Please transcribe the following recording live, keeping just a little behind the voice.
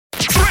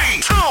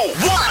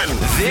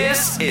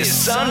This is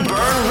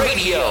Sunburn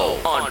Radio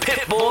on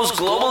Pitbull's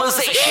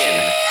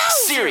Globalization,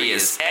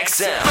 Sirius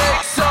XM.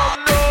 Make some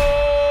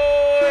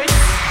noise.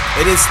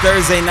 It is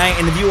Thursday night,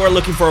 and if you are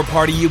looking for a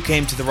party, you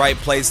came to the right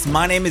place.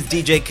 My name is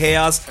DJ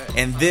Chaos,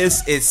 and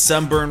this is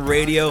Sunburn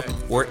Radio,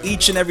 where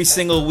each and every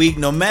single week,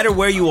 no matter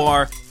where you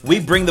are, we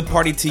bring the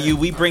party to you.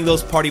 We bring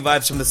those party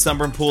vibes from the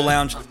Sunburn Pool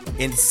Lounge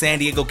in San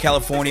Diego,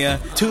 California,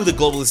 to the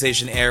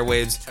Globalization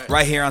airwaves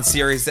right here on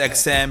Sirius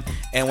XM.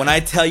 And when I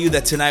tell you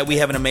that tonight we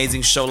have an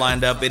amazing show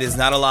lined up, it is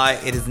not a lie,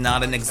 it is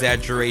not an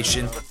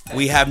exaggeration.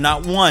 We have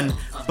not one,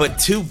 but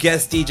two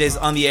guest DJs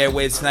on the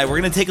airwaves tonight. We're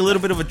going to take a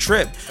little bit of a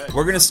trip.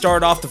 We're going to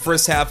start off the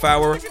first half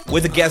hour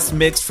with a guest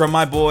mix from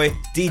my boy,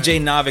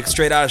 DJ Navik,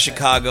 straight out of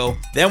Chicago.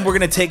 Then we're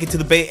going to take it to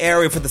the Bay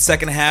Area for the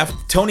second half.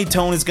 Tony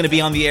Tone is going to be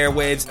on the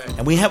airwaves.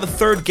 And we have a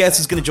third guest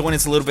who's going to join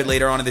us a little bit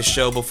later on in the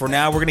show. But for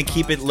now, we're going to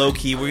keep it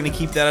low-key. We're going to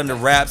keep that under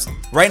wraps.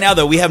 Right now,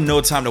 though, we have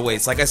no time to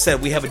waste. Like I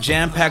said, we have a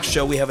jam-packed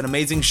show. We have an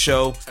amazing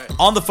show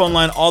on the phone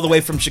line all the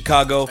way from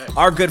Chicago.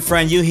 Our good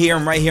friend, you hear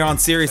him right here on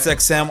Sirius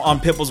XM on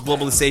Pitbull's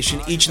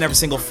Globalization each and every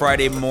single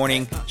Friday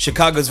morning.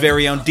 Chicago's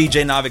very own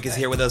DJ Navik is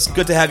here with us.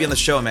 Good to have you on the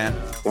show, man.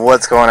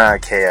 What's going on,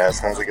 Chaos?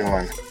 How's it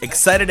going?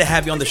 Excited to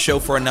have you on the show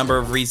for a number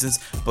of reasons,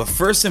 but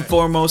first and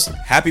foremost,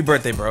 happy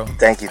birthday, bro.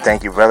 Thank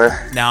you,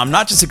 brother. Now, I'm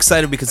not just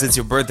excited because it's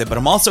your birthday, but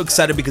I'm also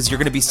excited because you're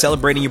going to be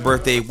celebrating your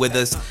birthday with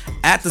us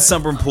at the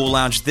Sunburn Pool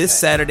Lounge this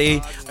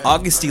Saturday,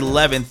 August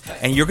 11th,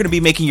 and you're going to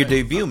be making your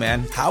debut,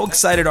 man. How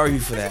excited are you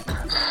for that?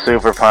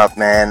 Super pumped,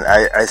 man.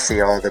 I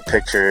see all the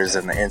pictures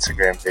and the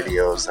Instagram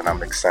videos, and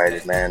I'm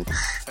excited, man.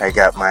 I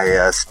got my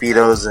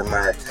Speedos and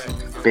my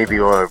baby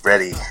oil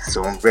ready,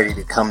 so I'm ready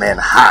to come in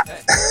hot.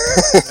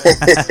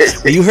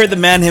 You heard the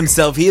man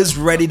himself. He is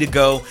ready to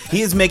go.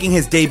 He is making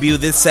his debut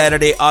this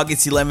Saturday,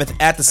 August 11th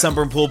at the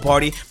Sunburn Pool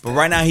Party, but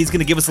right now he's going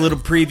to give us a little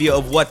preview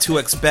of what to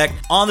expect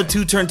on the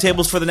two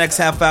turntables for the next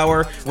half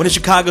hour. One of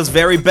Chicago's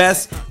very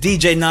best,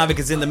 DJ Navik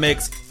is in the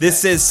mix.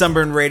 This is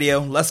Sunburn Radio.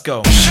 Let's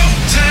go.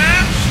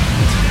 Showtime!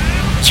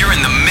 You're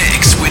in the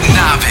mix with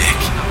Navik.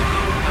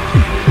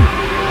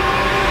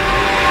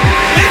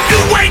 If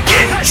you ain't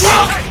getting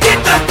drunk, get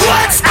the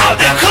butts out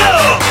the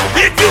club.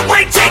 If you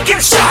ain't taking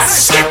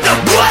shots, get the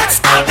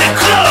butts out the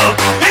club.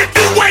 If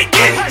you ain't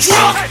getting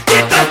drunk,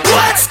 get the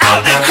butts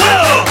out the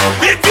club.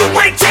 If you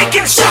ain't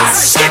taking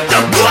shots, get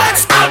the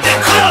butts out the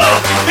club.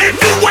 If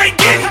you ain't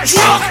getting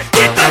drunk,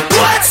 get the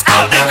butts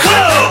out the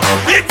club.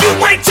 If you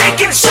ain't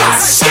taking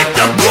shots, get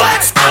the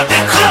butts out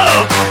the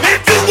club.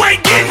 If you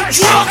ain't getting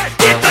drunk,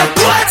 get the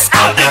butts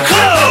out the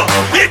club.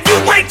 If you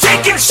ain't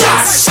taking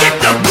shots, get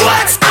the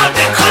butts out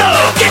the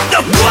club. Get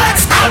the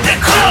butts out the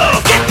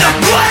club. Get the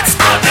butts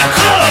out the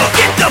club.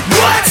 Get the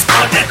butts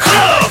out the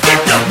club.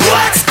 Get the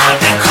butts out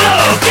the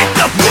club. Get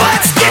the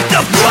butts. Get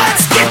the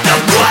butts. Get the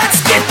butts.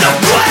 Get the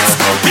butts.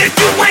 If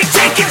you ain't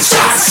taking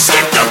shots,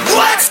 get the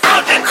butts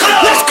out the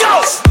club. Let's go.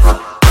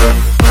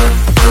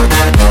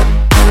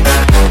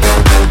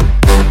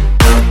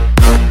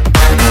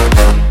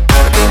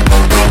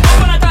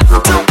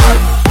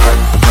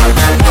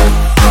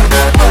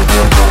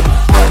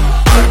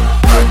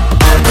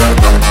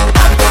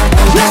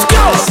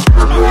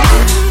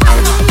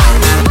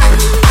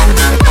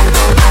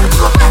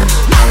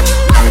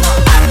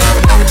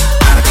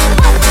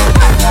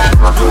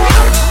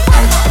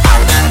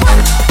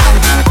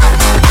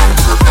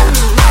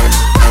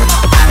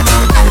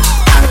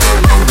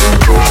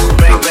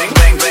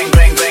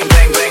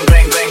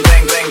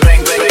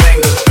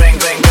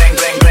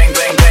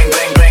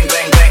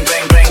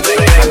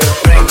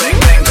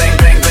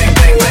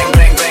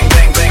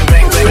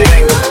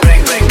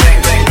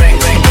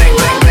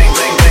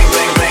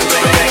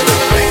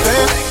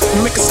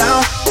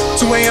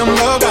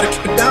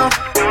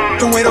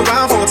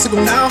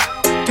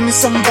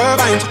 Some verb,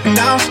 I ain't talking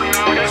down.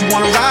 You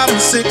wanna ride in the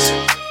six,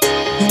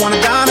 you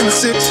wanna dine in the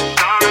six.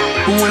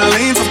 But when I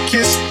lean for the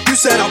kiss, you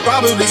said I'll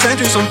probably send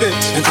you some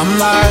pics. And I'm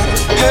like,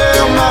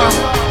 hell no,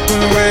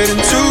 been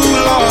waiting too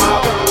long.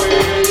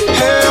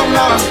 Hell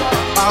no,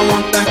 I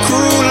want that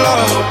cruel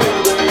love.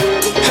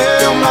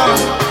 Hell no,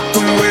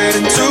 been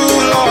waiting too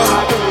long.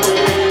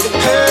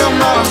 Hell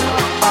no,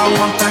 I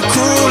want that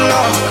cruel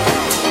love.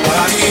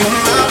 Body in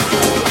my,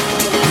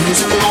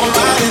 losing all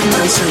my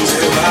innocence.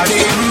 Body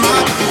in my,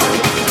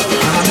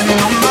 finding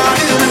all my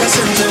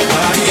innocence.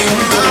 Body in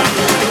my,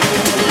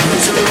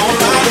 losing all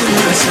my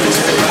innocence.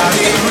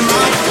 Body in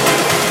my,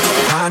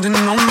 finding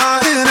all my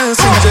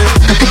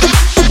innocence.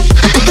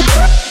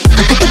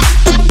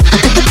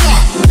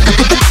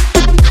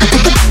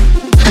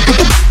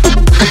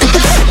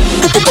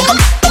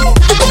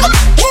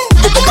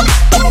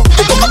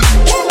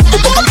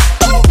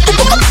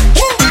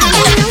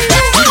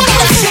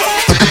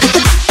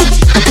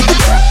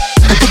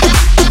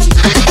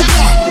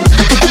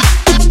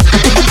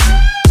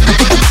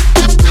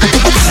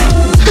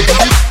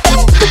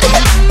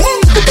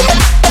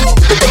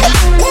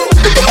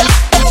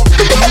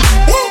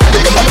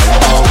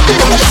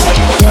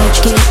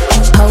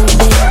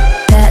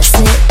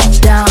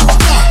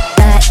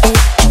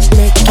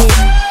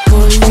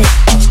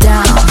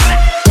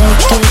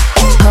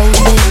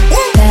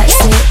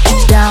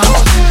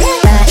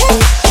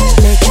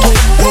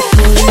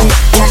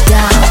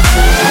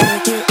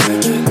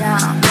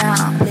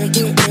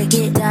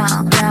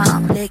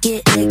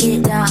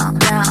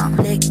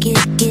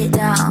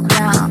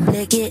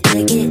 lick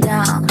it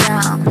down,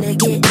 down,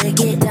 lick it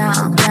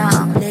down,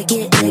 down, lick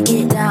it down, down, lick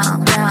it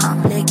down,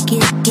 down, lick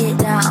it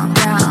down,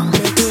 down,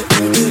 lick it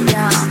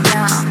down,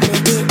 down,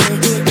 lick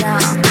it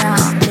down,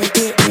 down, lick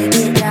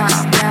it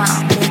down,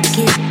 down, lick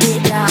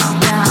it down, down, lick it down,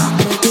 down,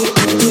 lick it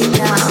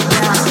down,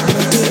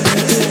 lick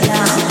it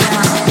down.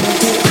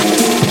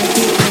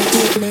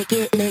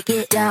 Lick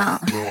it down.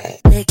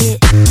 Lick it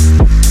down.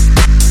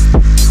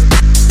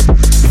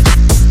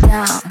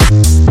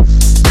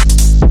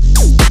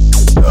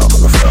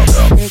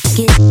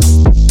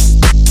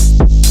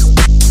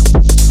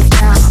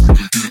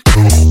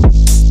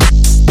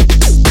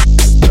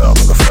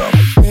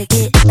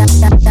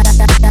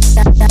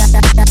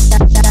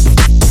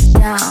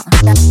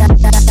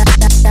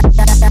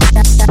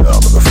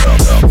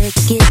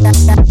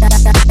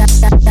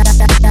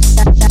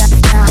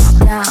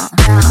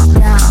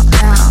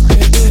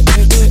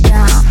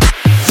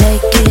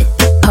 Take it,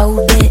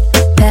 hold it,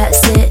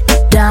 pass it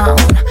down,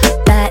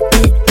 back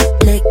it,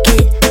 lick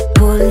it,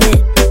 pull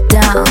it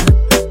down.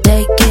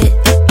 Take it,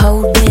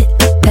 hold it,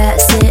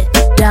 pass it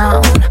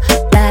down,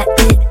 back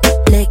it,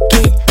 lick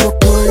it,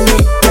 pull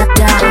it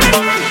down.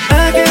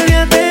 Aquel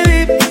día te vi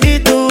y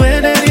tu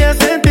energía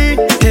sentí.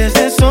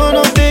 Desde eso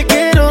no te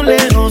quiero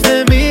lejos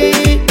de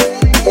mí.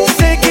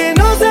 Sé que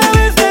no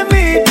sabes de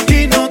mí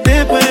y no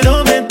te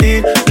puedo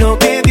mentir. Lo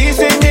que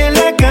dicen en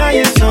la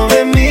calle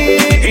sobre mí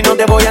y no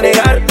te voy a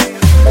negar.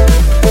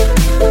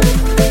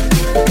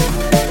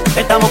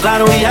 Estamos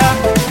claros y ya.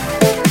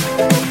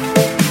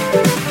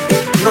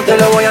 No te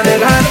lo voy a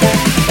negar.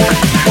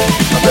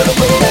 No te lo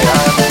puedo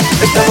negar.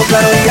 Estamos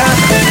claros y ya.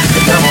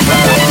 Estamos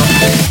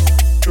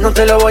claros. No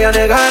te lo voy a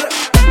negar.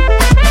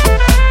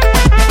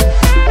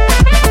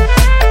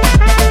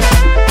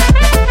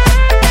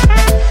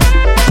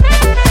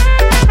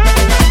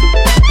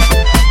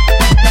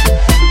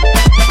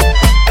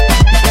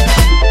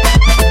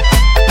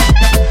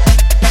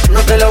 No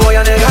te lo voy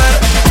a negar.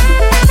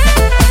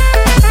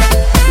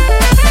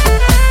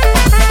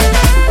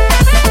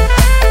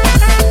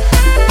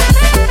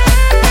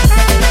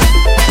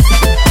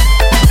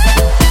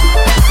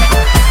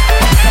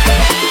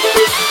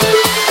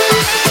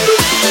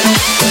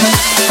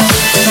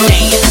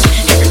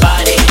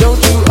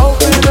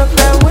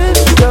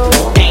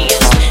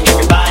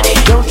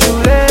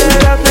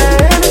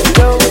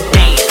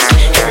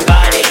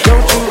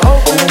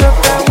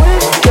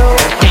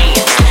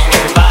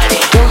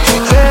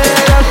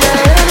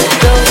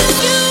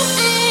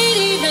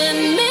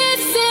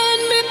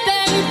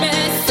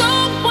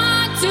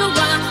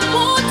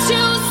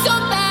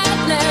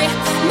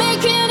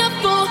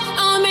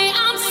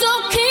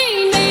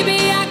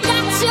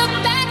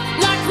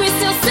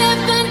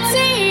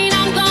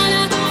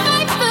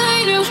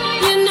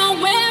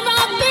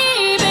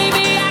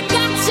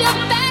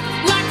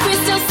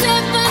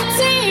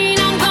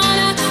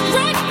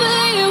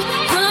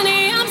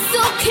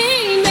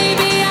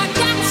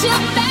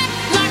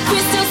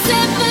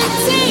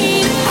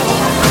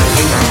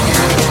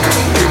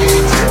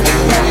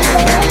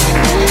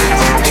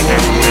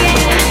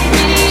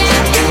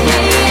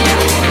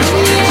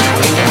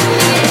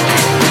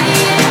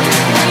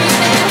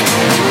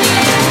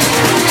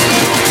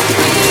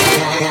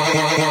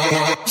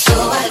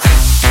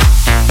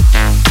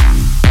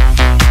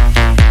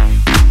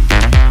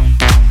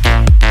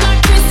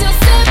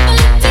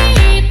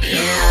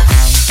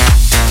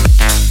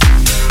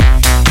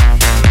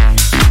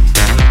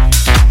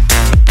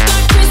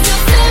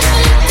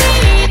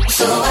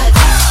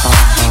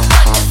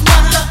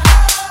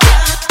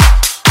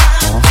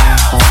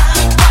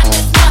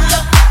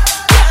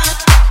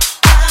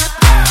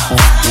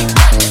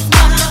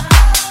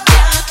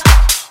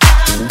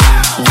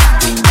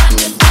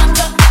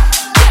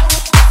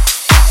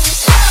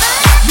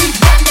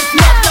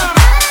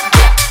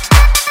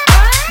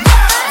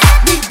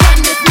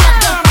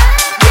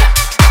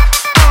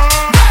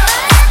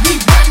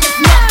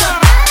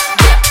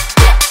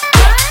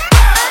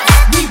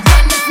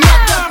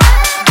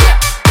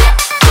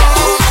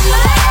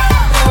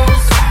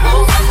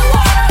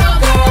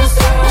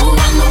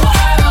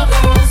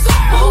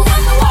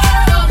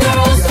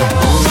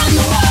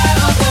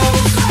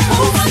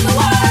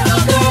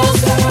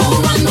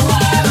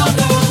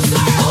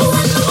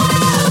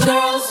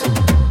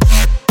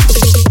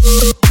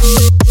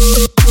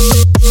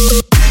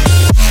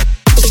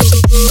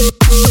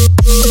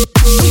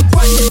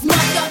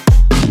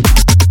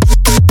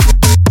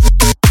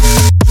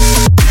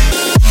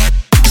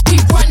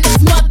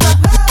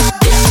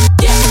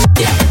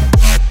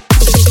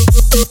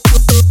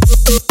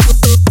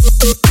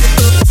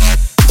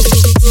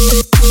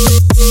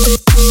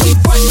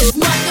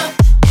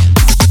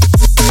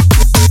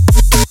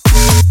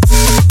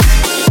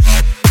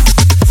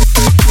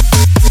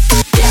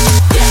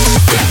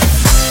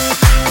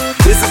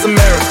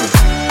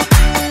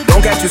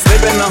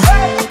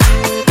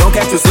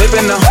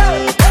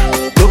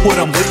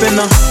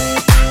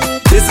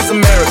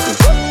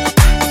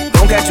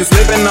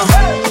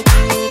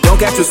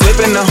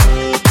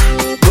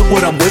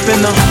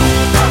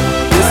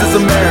 This is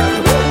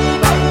America.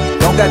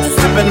 Don't got you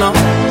slipping now.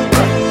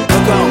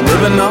 Look on,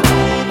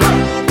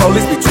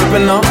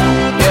 tripping on?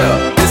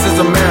 Yeah, this is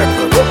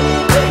America.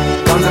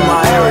 Guns in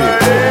my area.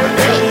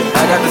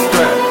 I got the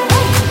strap.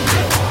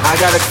 I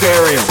gotta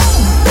carry 'em.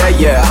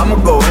 Yeah, I'ma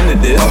go into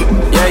this.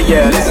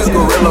 Yeah, this is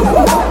gorilla.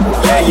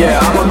 Yeah,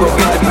 I'ma go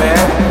get the bag.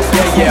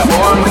 Yeah,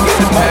 or I'ma get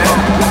the bag.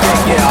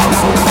 Yeah, I'm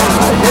so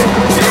fly.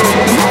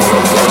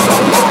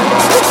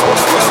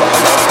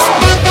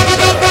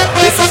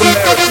 This is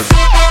America.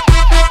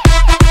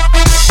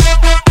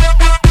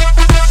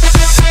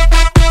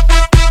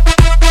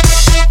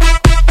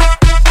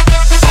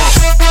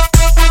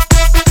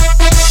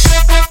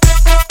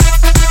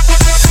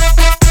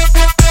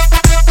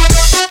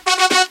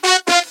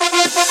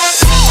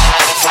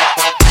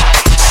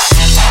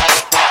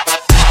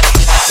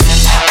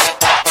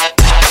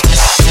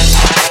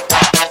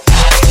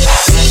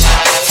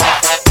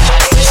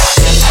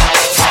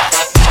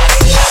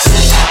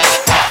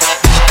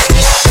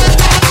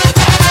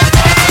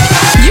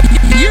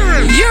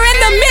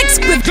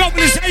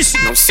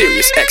 On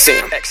Sirius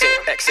XM.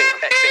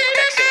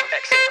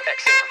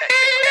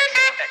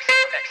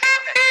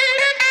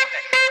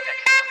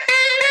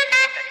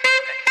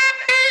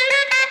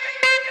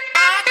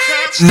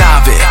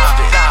 Nave.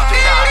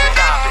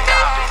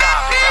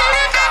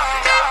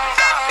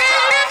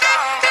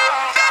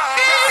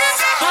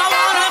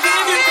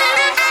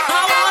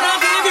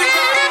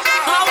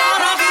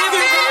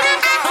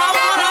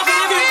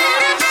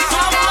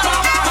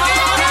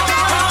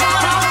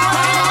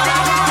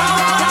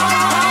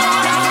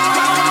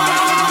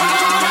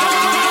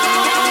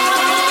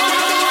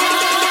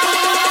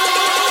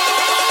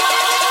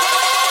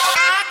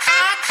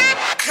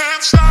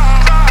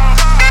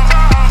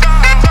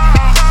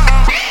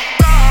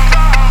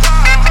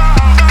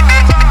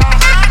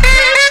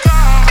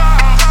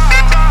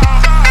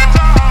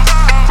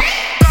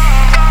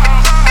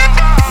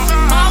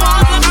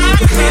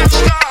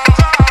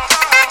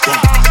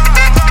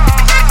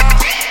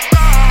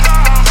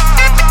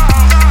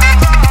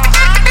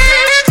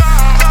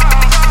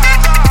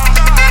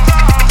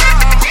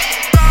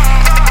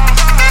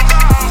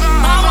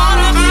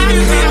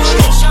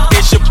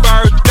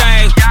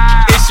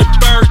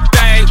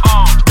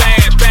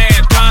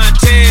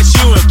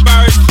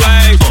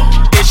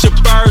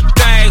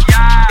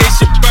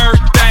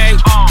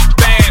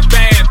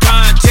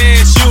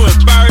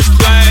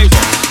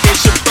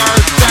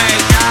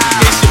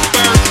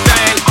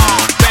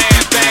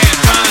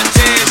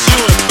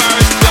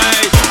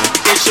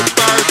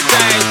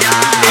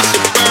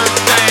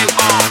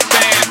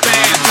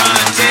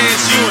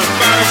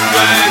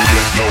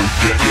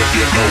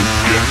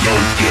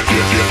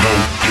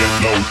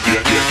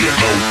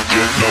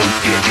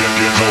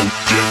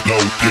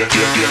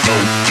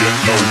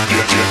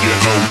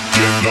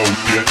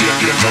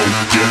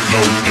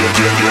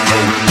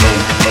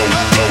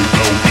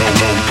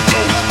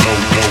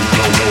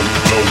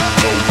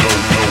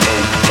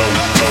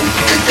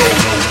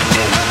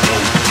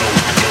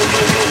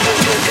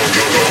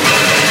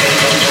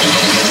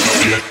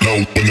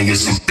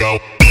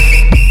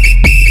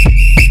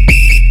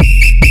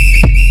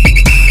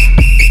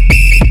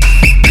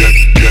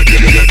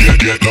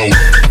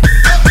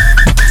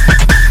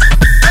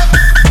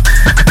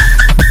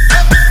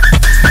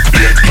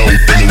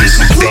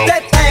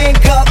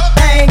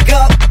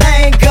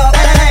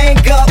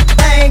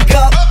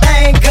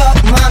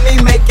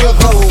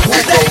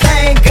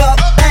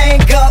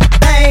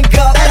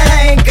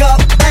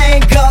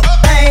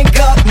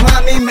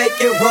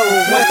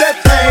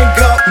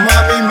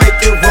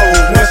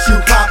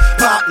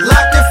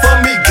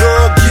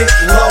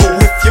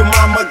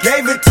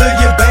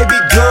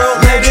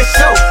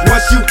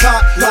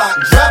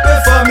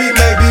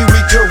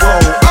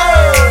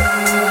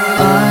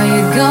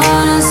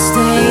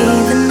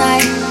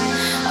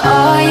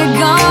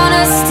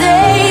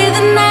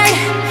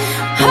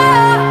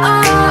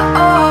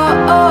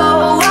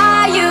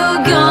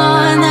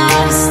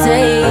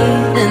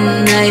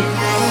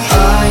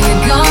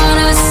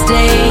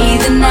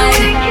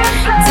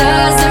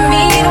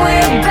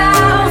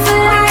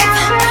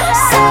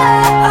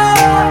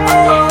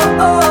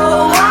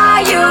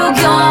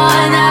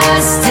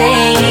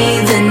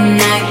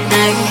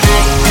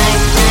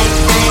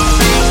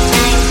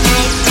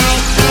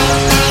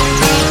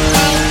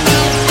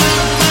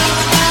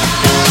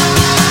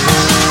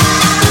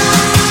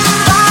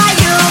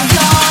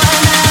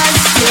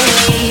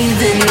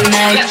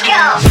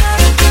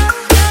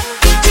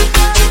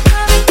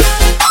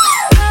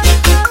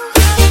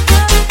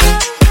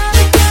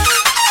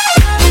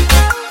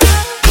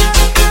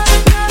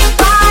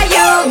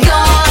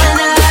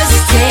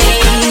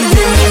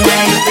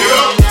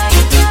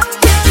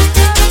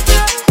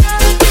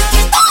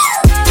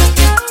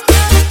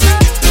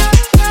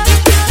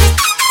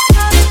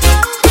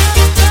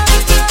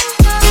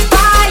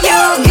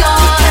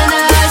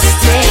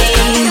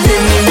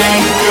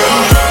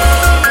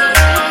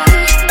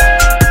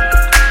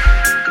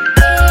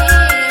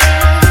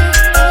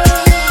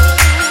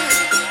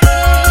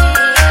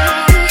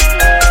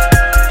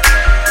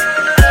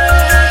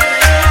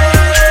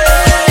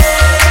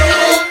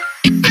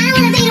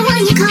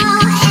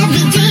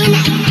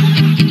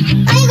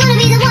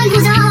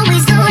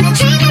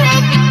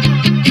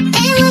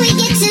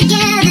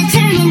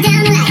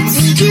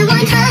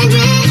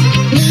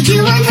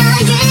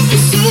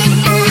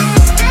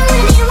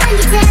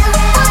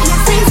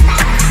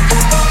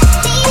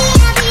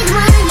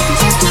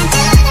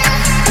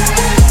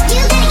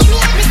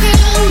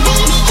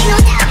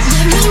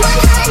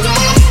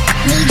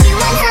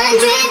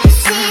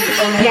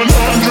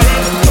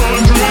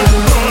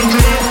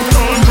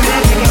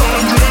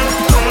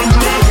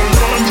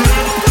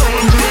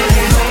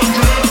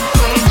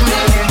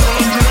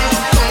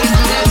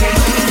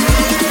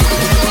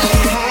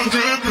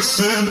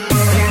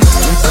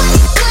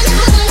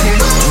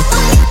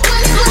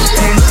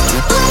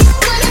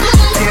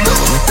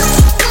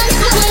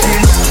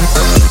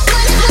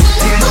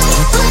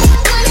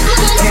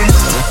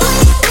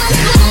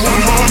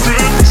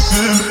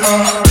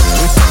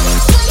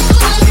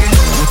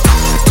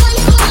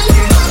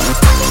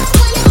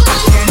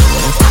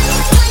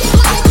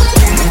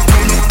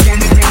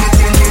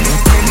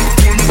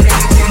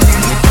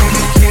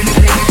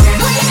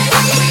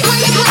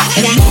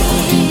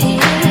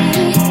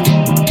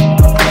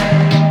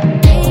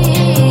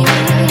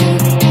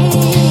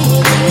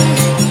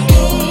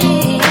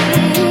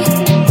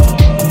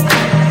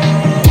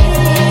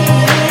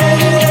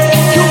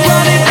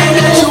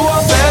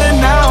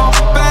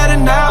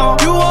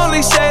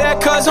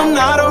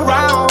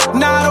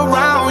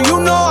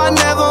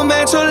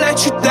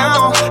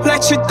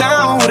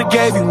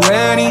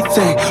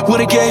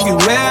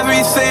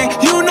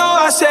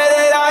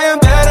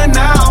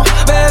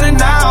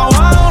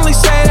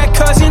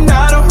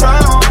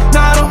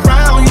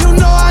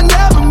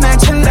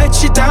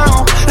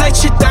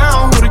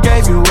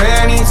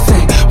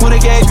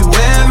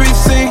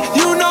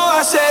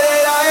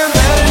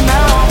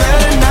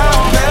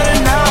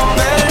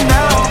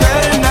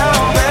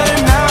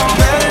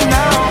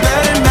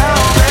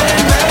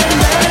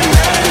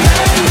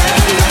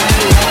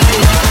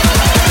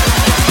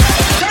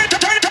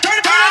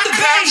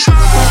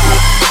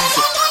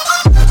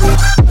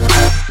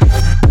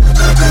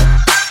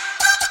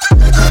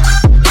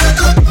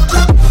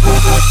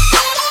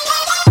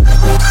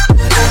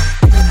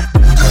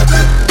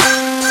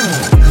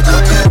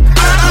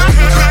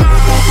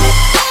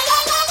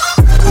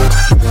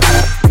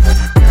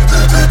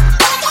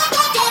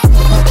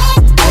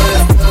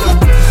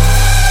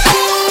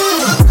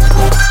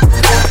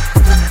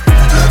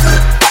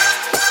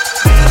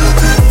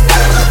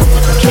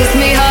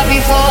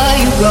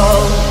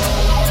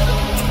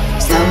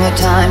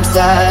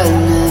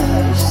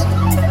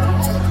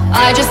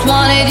 I just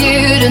wanted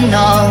you to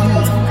know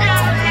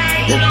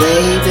that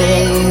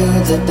baby,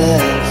 you're the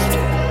best.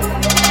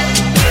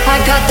 I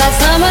got that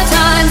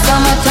summertime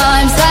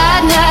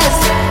sadness.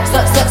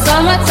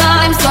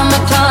 Summertime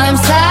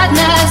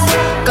sadness.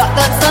 Got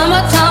that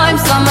summertime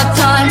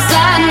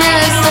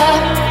sadness.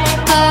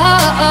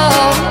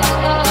 Oh.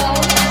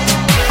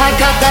 I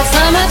got that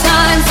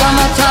summertime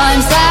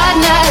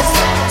sadness.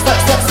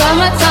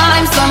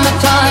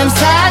 Summertime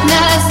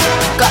sadness.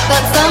 Got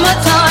that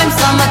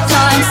summertime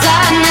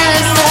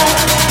sadness.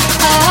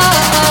 Oh.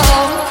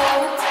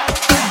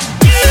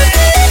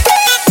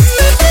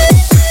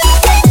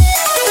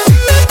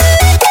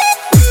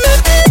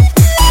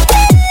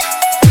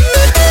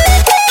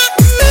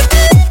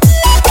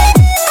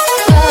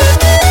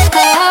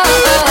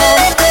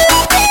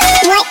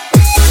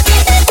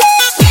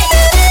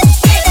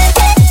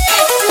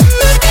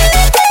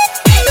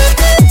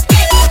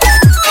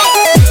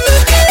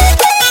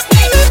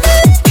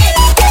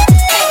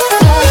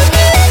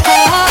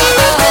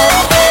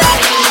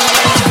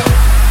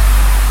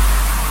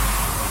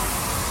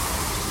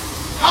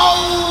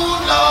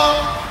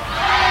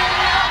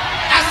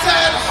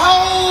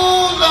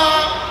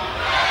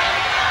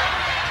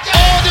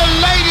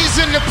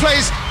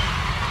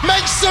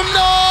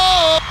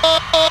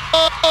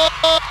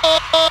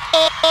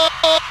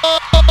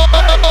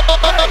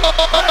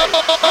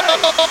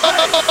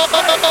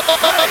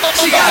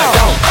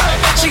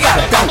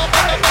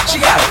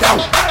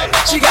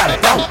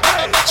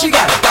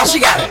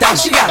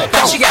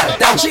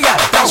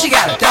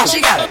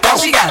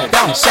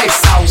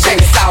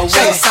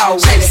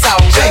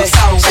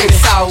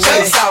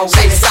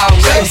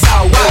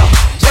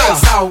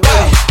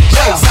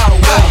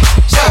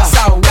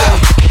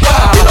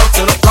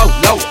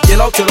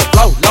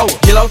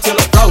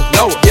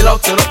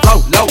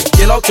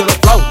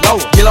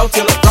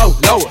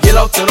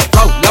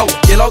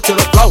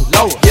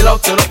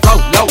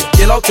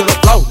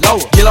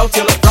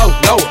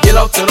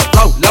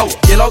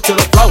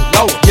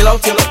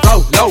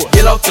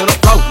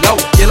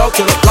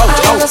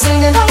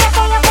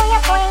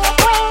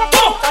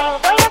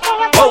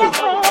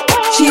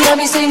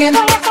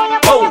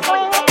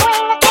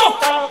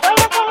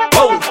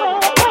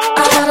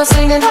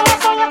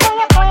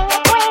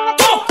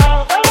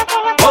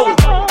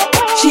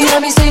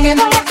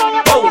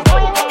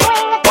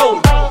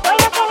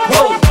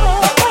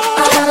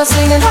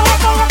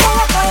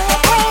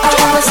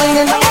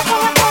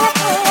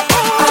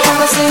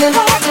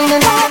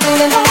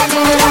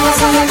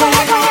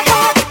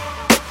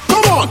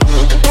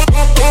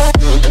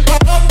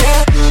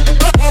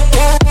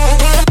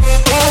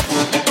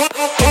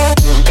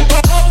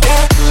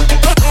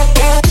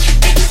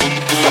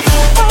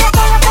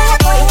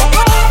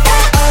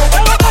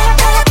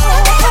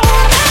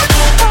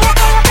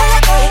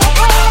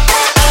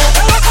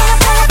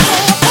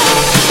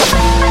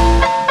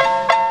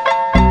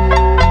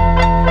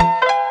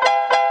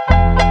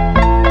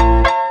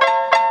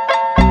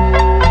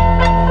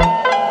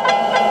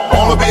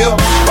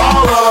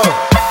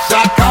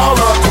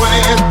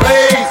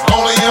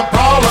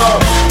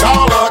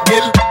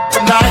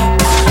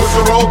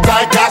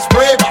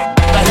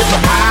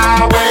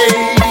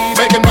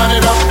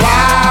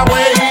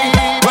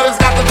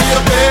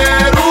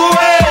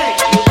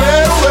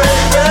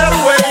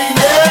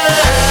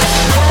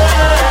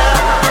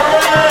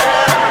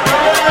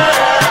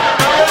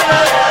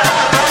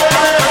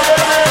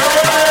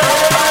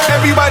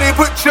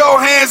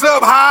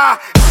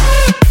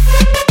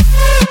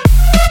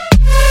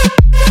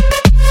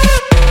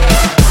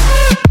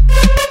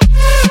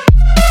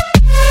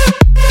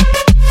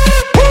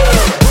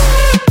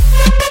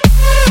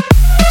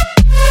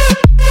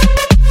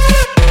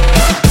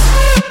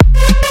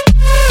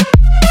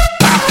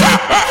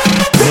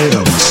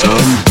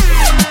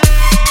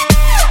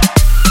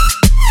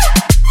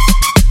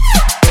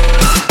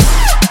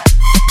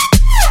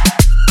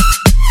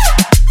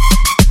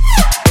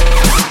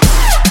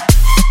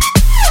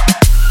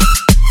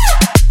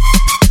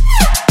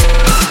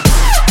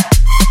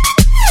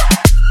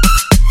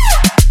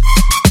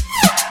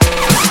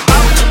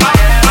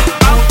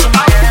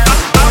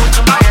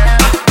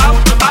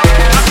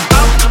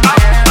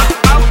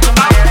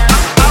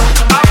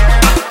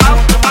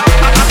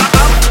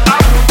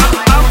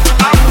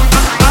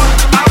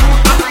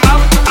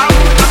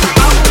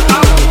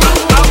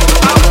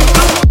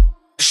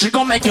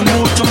 Make you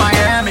move to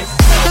Miami.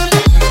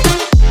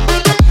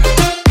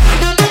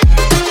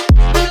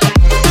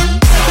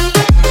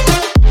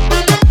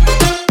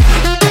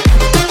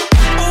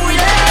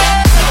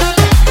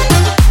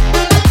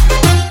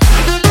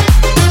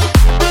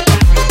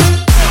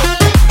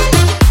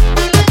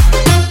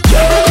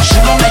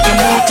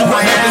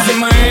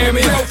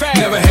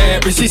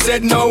 She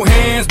said no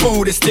hands,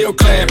 booty still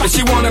clapping.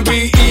 She wanna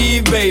be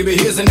Eve, baby,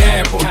 here's an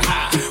apple.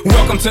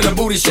 Welcome to the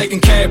booty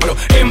shaking capital.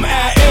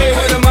 MIA,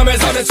 where the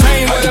mummies on the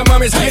train, where the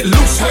mummies get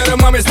loose, where the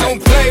mummies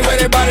don't play, where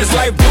their bodies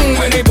like boom,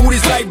 and their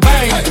booties like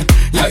bang.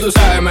 Yeah, those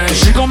high, man.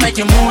 She gon' make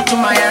you move to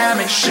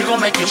Miami. She gon'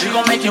 make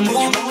you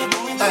move.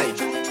 Hey.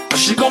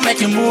 She gon'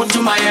 make you move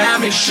to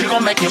Miami. She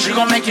gon' make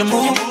you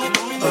move.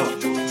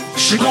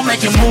 She gon'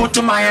 make you move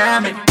to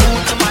Miami.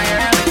 Move to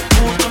Miami.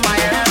 Move to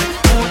Miami.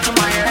 Move to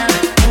Miami.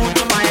 Move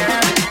to Miami.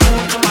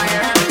 Move to Miami.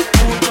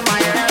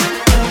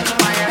 Move to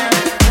Miami.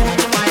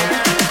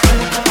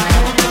 Move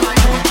to Miami.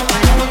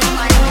 Move to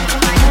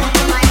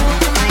Miami.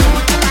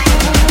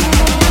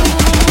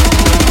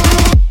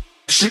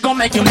 She gon'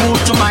 make you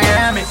move to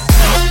Miami.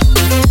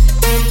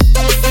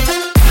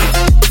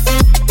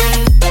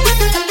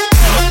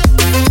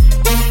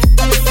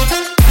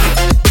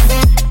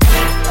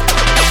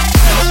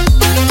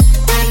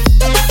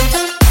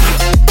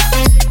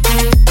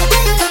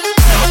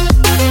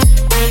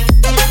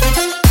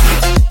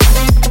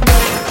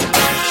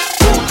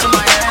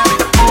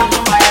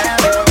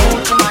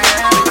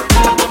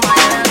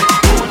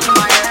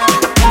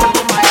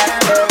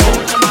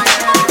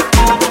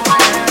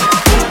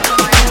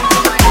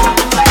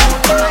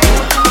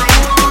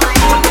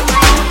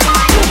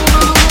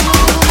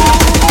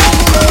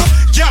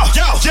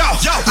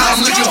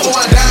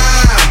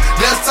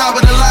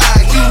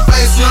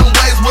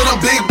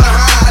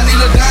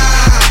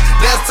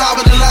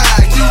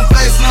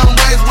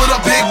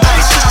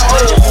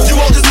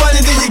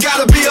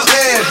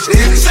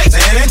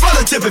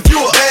 If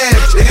you a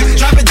bad,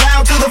 drop it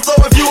down to the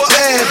floor if you a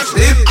bad.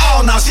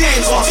 Oh no, she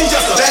ain't she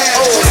just a bad.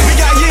 We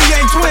got Yin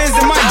Yang twins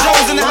and Mike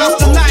Jones in the house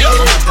tonight. Yeah,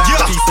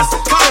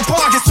 Colin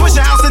Park and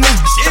Swisher House in this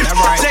shit.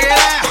 Check it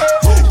out.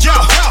 Yo.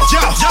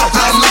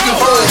 I'm looking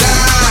for a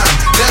dime.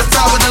 That's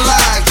top of the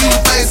line. You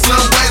face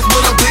slim waist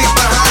with a big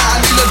behind.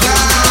 I need a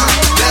dime.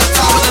 That's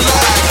top of the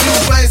line. You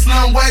face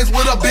slim waist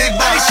with a big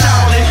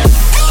behind.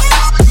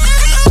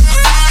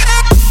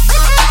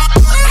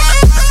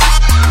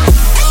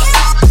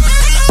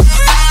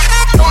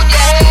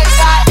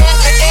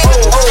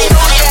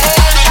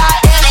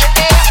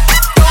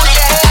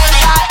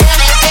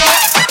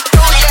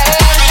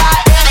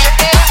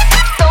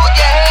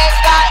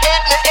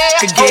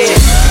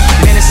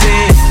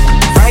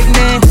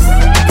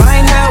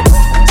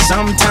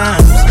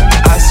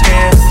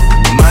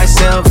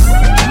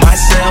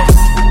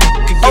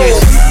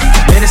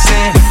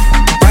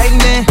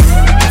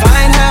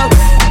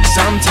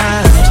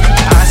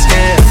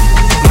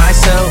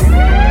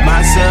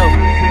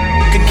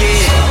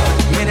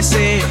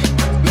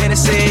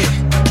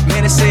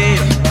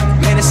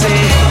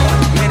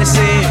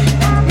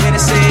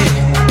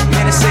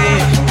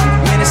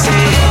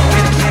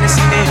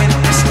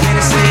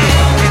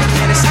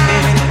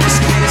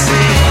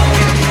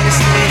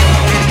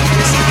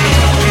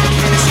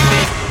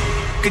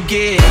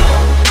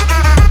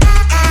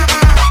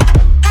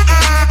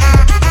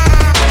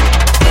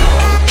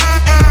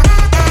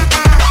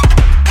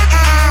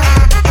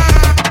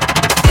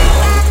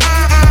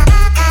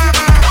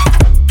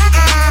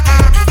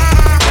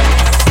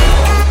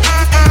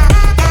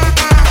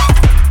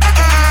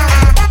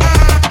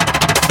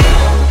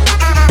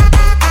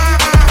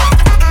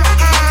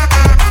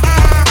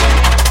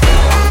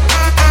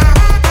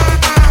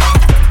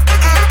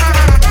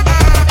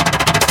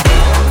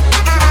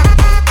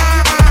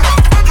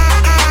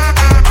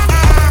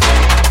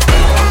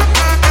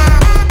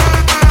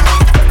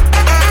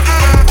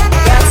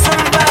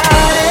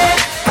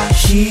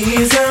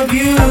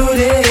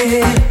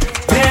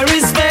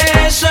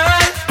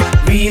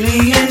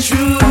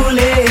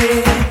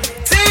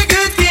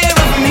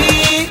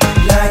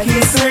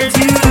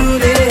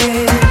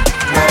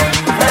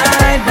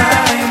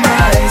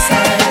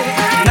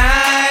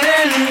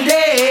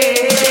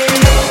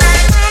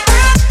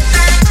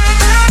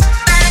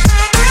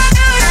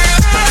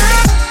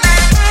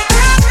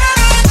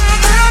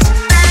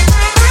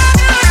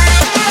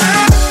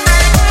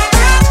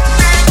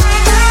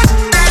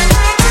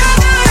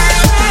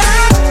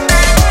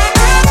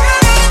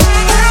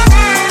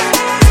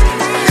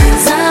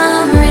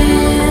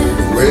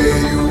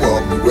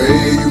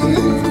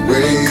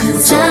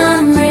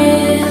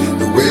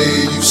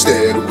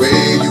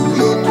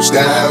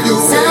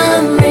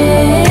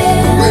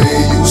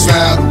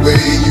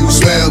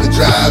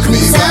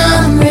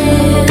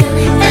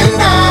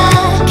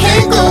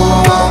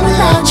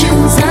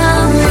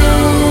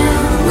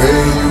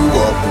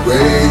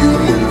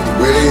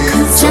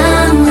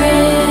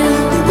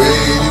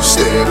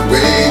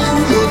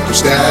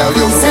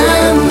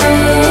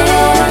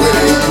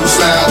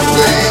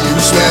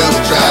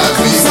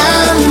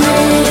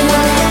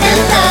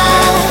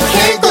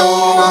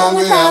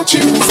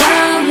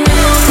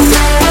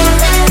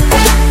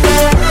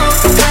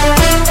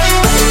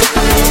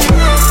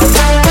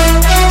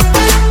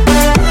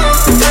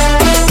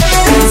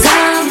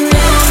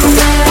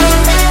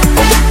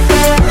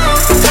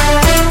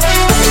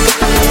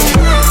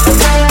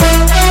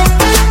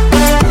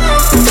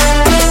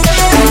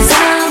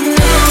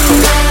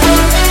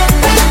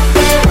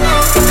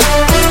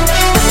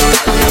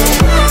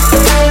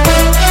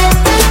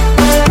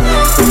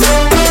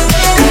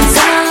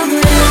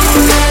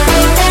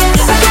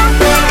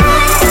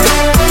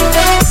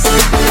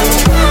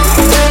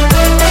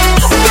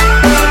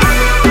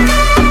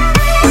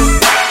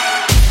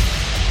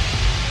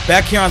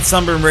 Back here on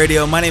Sunburn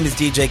Radio, my name is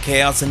DJ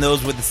Chaos, and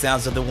those were the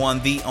sounds of the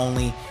one, the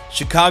only,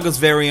 Chicago's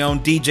very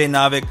own DJ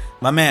Navik.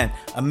 My man,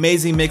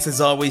 amazing mix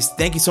as always.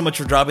 Thank you so much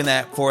for dropping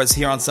that for us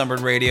here on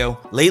Sunburn Radio.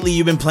 Lately,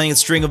 you've been playing a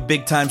string of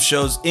big-time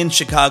shows in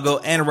Chicago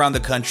and around the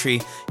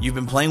country. You've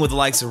been playing with the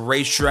likes of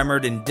Ray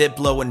Shremmerd and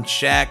Diplo and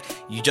Shaq.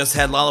 You just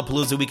had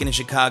Lollapalooza weekend in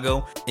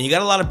Chicago. And you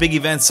got a lot of big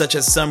events such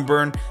as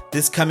Sunburn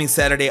this coming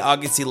Saturday,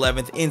 August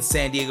 11th in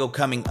San Diego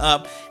coming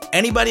up.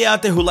 Anybody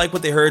out there who like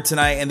what they heard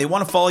tonight and they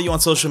want to follow you on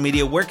social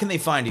media, where can they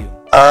find you?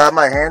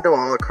 My handle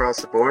all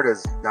across the board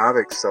is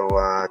Navik, so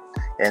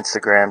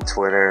Instagram,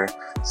 Twitter,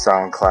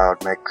 SoundCloud,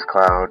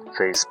 Mixcloud,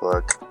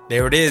 Facebook.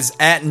 There it is,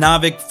 at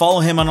Navik. Follow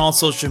him on all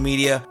social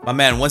media. My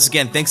man, once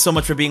again, thanks so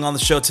much for being on the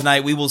show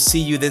tonight. We will see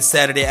you this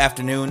Saturday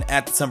afternoon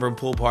at the Sunburn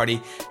Pool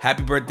Party.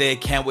 Happy birthday.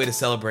 Can't wait to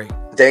celebrate.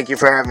 Thank you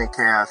for having me,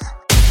 Chaos.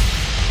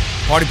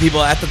 Party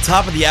people, at the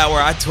top of the hour,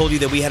 I told you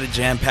that we had a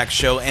jam-packed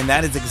show, and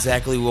that is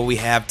exactly what we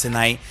have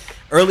tonight.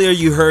 Earlier,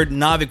 you heard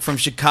Navik from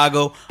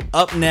Chicago.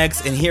 Up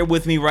next, and here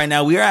with me right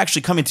now, we are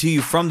actually coming to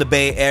you from the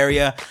Bay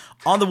Area.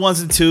 On the ones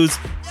and twos,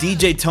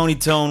 DJ Tony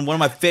Tone, one of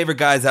my favorite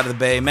guys out of the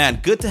Bay. Man,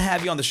 good to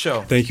have you on the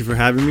show. Thank you for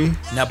having me.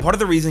 Now, part of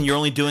the reason you're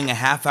only doing a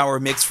half-hour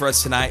mix for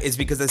us tonight is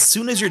because as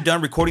soon as you're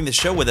done recording the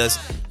show with us,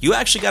 you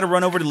actually got to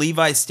run over to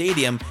Levi's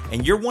Stadium,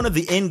 and you're one of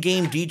the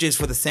in-game DJs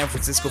for the San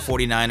Francisco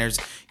 49ers.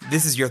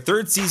 This is your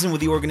third season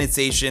with the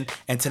organization,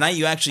 and tonight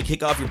you actually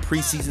kick off your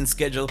preseason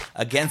schedule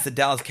against the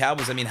Dallas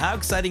Cowboys. I mean, how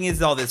exciting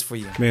is all this for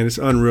you? Man, it's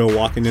unreal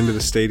walking into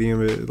the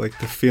stadium. Like,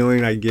 the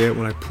feeling I get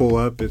when I pull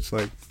up, it's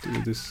like,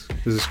 dude, this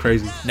is crazy.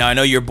 Now, I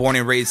know you're born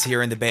and raised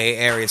here in the Bay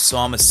Area, so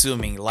I'm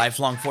assuming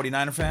lifelong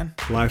 49er fan?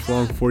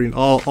 Lifelong 40,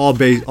 all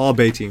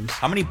Bay teams.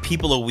 How many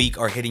people a week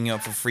are hitting you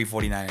up for free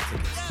 49er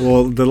tickets?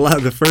 Well,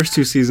 the first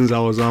two seasons I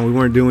was on, we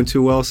weren't doing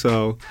too well,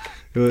 so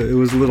it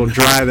was a little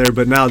dry there.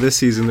 But now this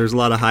season, there's a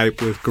lot of hype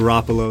with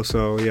Garoppolo.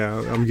 So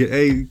yeah,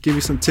 hey, give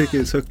me some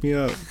tickets, hook me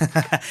up.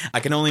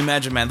 I can only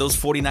imagine, man. Those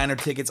 49er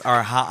tickets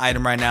are a hot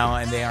item right now,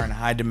 and they are in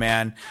high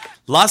demand.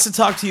 Lots to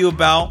talk to you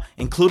about,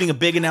 including a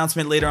big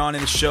announcement later on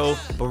in the show.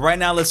 But right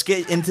now, let's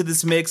get into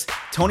this mix.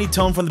 Tony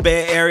Tone from the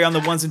Bay Area on the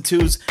ones and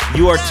twos.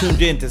 You are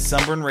tuned in to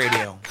Sunburn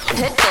Radio.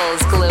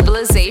 Pitbull's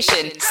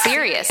Globalization,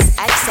 Sirius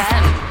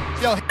XM.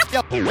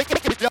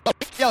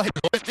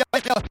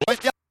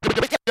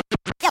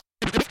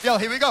 Yo,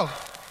 here we go. All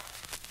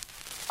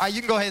right,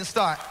 you can go ahead and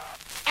start.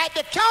 At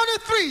the count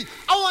of three,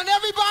 I want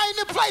everybody in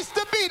the place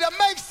to be to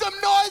make some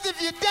noise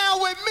if you're down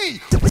with me.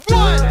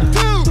 1,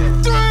 2,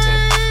 3.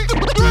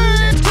 3,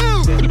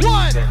 2,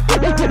 1.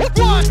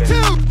 1, 2,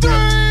 3.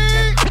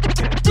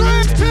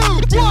 3,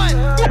 2, 1.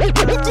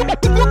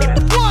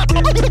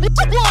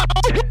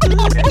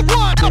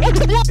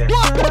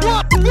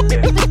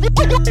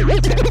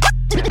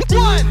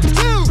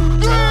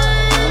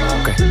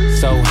 Okay,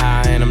 so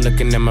high and I'm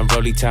looking at my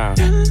rollie time.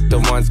 The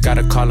ones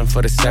gotta call him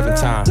for the 7th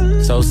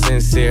time. So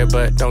sincere,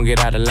 but don't get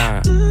out of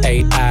line.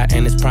 AI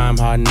and it's prime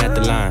harden at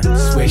the line.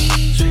 Swish,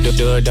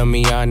 do it on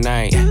me all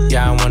night.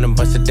 Yeah, I wanna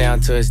bust it down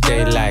till it's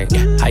daylight.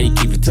 How you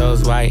keep your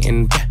toes white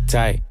and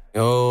tight?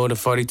 Oh, the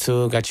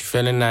 42 got you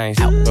feeling nice.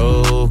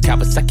 Oh,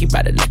 Kawasaki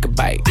bite it like a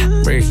bite.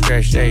 Rich,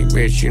 stretch, shake,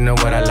 rich, you know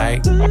what I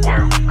like.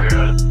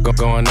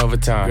 Going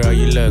overtime. Girl,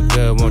 you look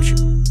good, won't you?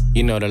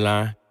 You know the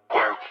line.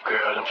 Work,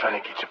 girl, I'm trying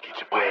to get you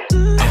wet.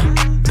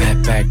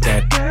 Back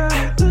that.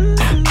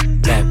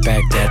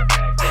 Back that.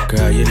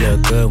 Girl, you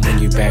look good when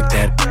you back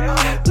that.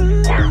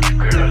 Work,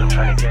 girl, I'm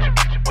trying to get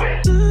you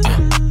wet.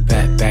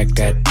 Back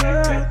that.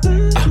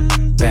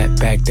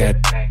 Back that.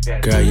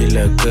 Girl, you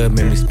look good,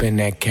 make me spend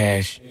that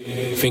cash.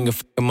 Finger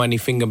money,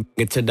 finger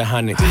to the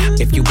hundred.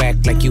 If you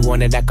act like you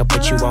want it, I could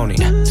put you on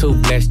it. Too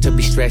blessed to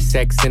be stressed,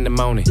 sex in the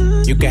morning.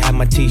 You can have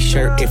my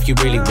t-shirt if you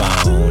really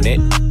want it.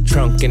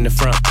 Trunk in the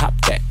front, pop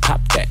that,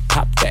 pop that,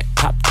 pop that,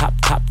 pop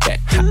that.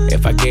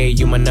 If I gave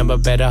you my number,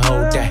 better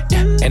hold that.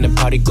 And the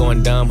party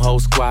going dumb, whole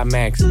squad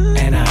max.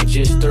 And I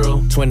just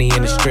threw 20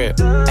 in the strip.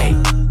 Ay,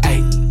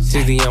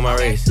 60 on my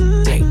wrist.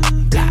 Ay,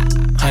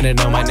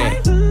 100 on my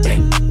neck.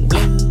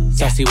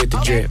 Saucy with the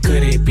drip.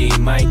 Could it be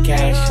my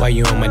cash? Why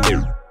you on my dick?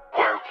 Work,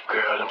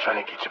 girl, I'm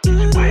trying to get you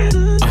wet.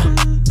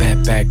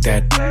 Back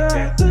that.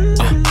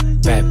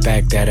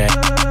 Back that.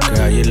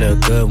 Girl, you look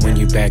good when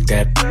you back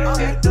that.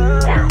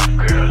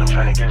 Work, girl, I'm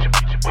trying to get you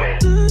wet.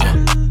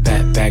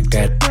 Back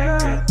that.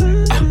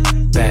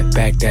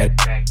 Back that.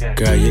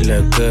 Girl, you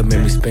look good,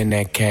 make me spend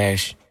that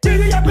cash.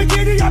 Giddy up,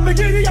 giddy up,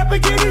 giddy up,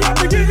 giddy up,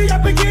 giddy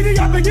up, giddy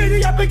up,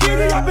 giddy up,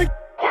 giddy up.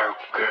 Work,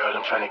 girl,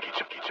 I'm trying to get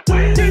you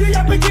wet. Giddy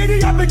up,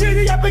 giddy up,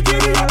 giddy up,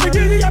 giddy up,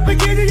 giddy up,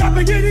 giddy up,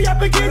 giddy up,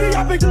 giddy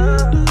up.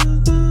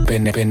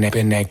 Been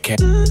that cat.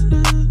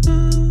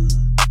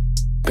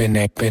 Been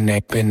that.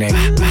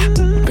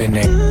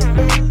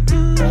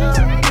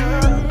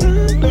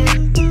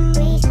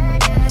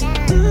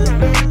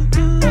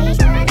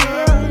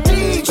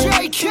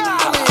 DJ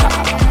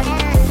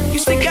Khaled. You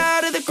stick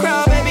out of the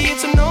crowd, baby,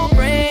 it's a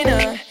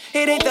no-brainer.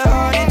 It ain't the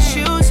hard to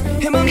choose.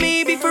 Him or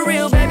me, be for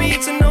real, baby,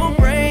 it's a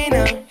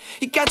no-brainer.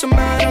 You got your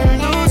mind on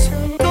loose.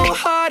 Go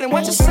hard and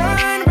watch the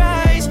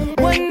sunrise.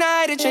 One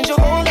night it changed your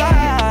whole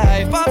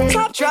life. Pop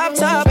top, drop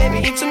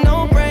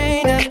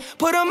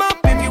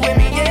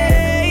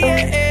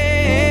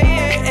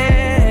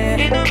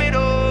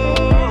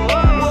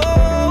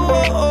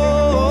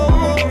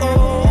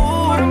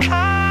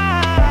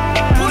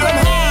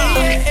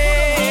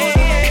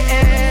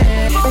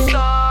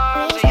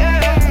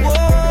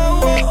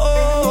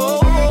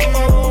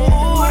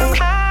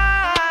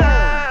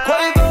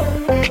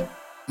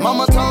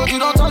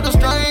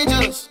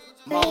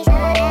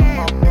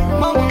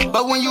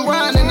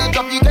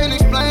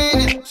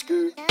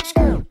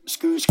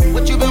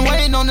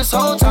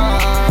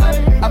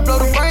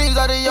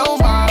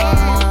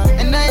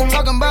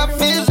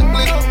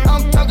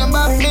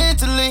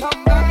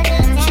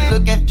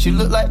she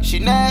look like she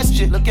nasty.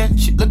 She look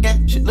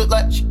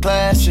like she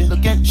classy.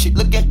 She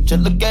look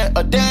at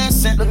her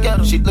dancing. Look at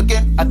her, she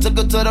looking. I took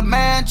her to the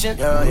mansion.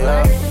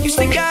 You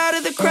stick out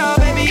of the crowd,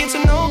 baby, it's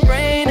a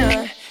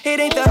no-brainer. It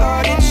ain't that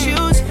hard to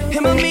choose.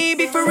 Him or me,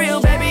 be for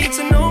real, baby, it's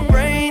a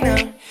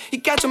no-brainer.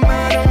 You got your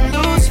mind on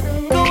loose.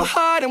 Go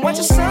hard and watch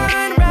the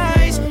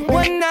sunrise.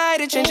 One night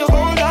it change your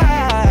whole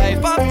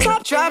life. Pop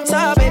top, drop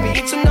top, baby,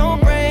 it's a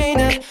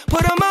no-brainer.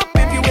 Put 'em up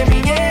if you with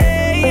me,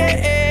 yeah, yeah,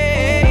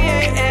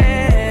 yeah,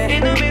 yeah.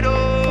 In the middle.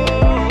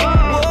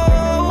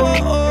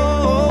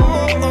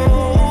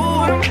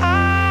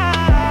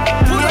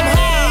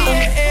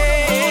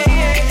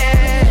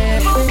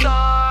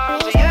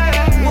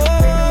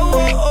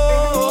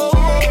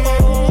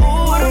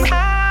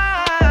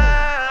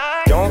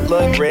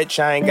 Rich,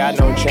 I ain't got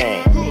no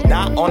chain.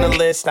 Not on the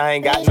list, I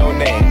ain't got no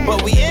name.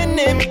 But we in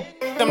them,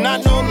 I'm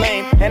not no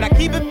lame. And I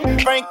keep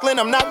it Franklin,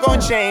 I'm not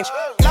gonna change.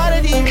 Lot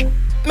of these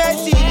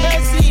messy.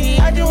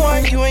 I just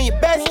want you and your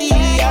bestie.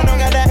 I don't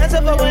got the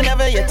answer for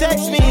whenever you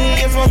text me.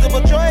 It's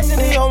multiple choice and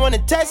they all wanna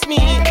test me.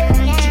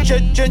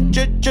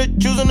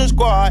 Choosing the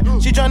squad.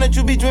 She tryna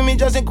choose between me,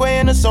 Justin Quay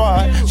and the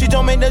sword. She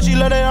told me that she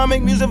love that I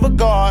make music for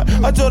God.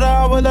 I told her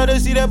I would let her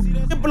see that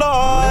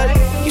blood.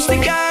 You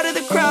stick out of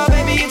the crowd,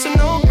 baby, it's a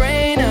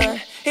no-brainer.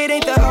 It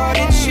ain't that hard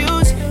to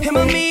choose. Him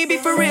or me, be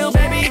for real,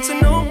 baby, it's a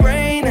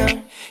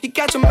no-brainer. You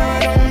got your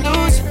mind on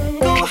loose.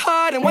 Go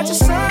hard and watch the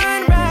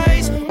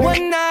sunrise.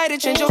 One night it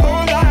change your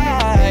whole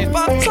life.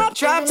 Pop top,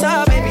 drop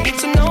top, baby,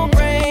 it's a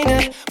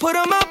no-brainer. Put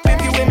 'em up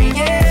if you with me,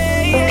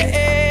 yeah, yeah,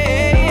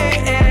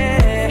 yeah,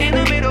 yeah. In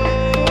the middle.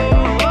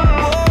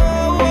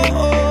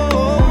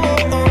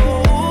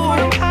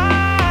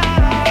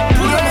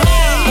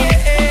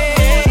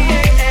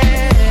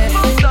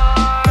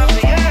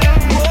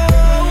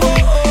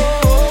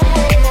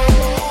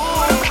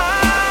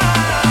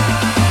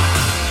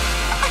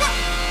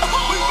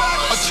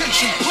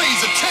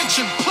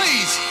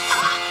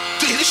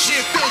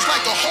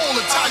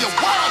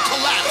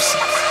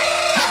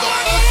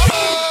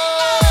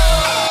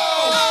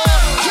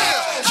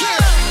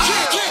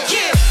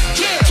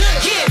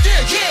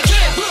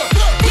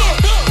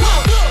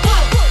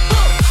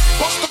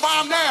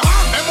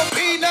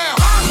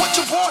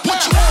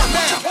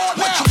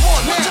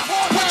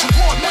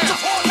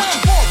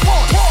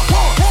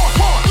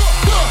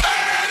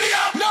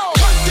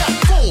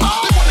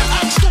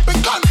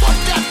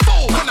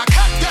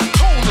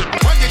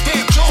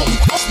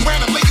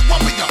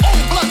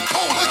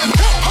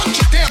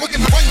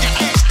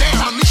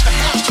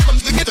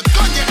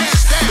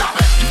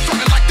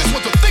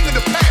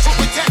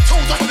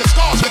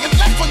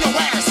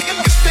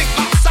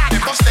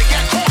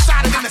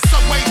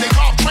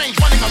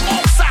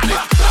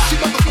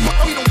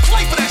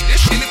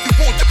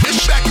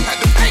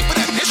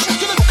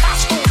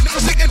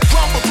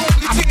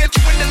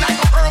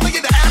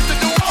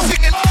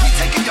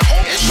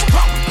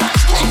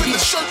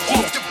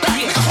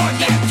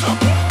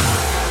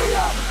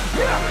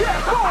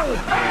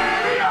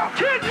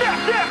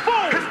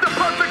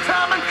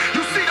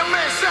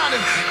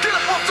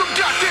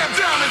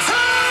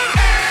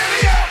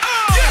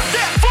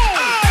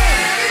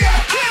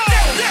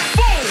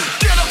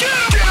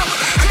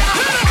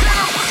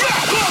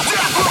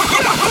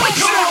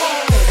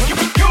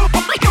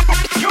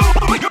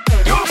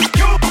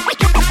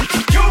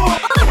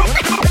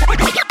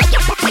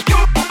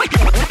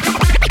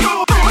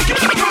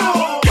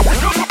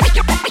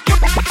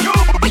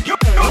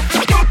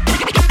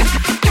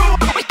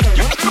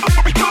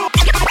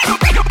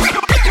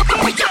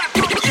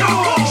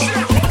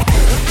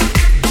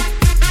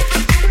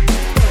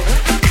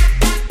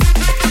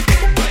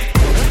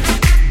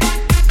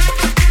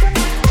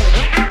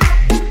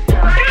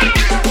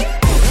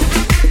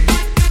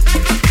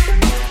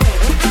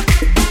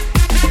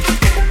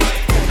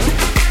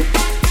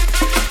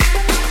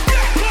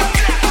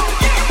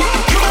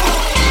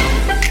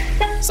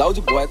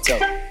 Soulja Boy, tell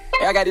me.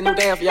 Hey, I got this new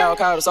dance for y'all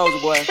called the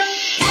Soulja Boy.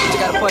 You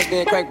gotta punch,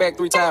 then crank back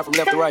 3 times from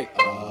left to right.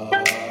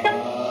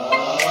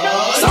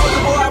 Soulja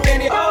Boy, I'm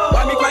in it.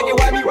 Why me crank it?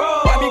 Why me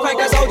roll? Why me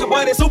crank that Soulja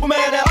Boy? That Superman,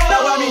 that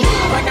now why me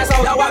crank that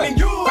Soulja? Now why me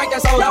crank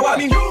that Soulja? Now why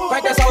me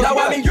crank that Soulja? Now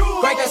why me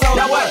crank that Soulja?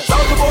 Now what?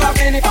 Soulja Boy, I'm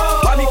in it.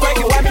 Why me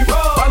crank it? Why me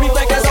roll? Why me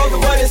crank that Soulja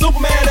Boy? That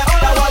Superman, that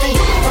now why me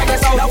crank that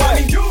Soulja? Now why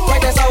me crank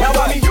that Soulja? Now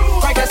why me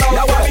crank that Soulja?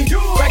 Now why me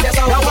crank that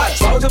Soulja? Now what?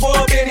 Soulja Boy,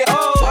 I'm in it.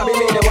 Why me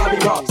lean and why me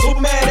rock?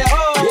 Superman, that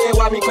yeah,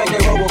 why me crank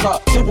that Robocop?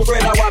 Super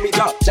friend, now why me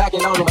drop?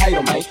 Jocking on them, hate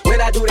them, man. When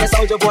I do that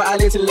Soulja Boy, I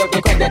lean to the left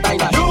and crank that thing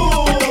like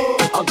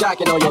I'm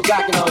jocking on you,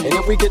 jocking on you. And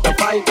if we get the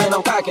fight, then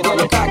I'm cocking on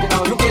you, cocking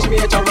on you. Catch me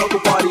at your local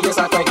party, yes,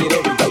 I crank it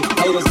every day.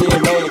 Haters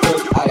get mad,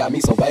 cause I got me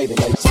some baby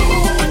ladies.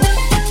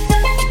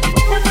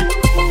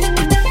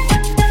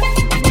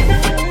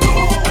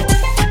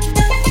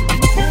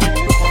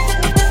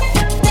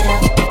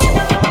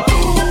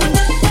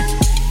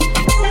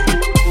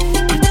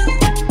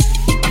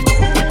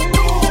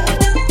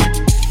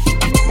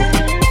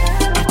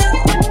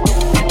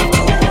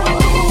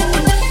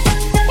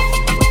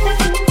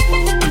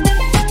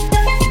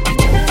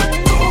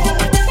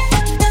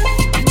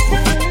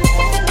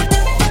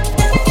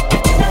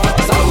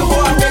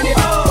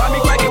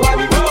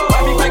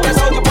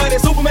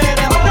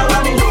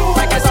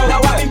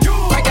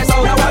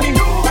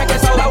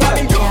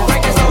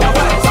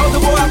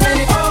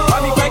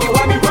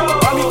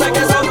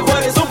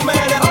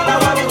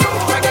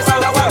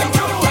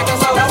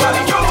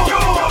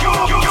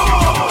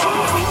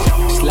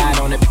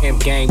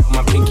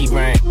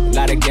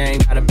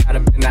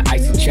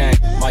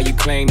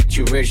 claim that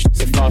you rich,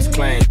 that's a false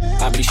claim.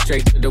 I be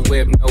straight to the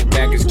whip, no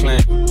baggage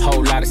claim.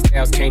 Whole lot of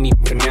styles, can't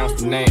even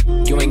pronounce the name.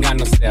 You ain't got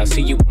no style,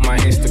 see you on my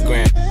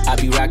Instagram. I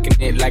be rocking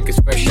it like it's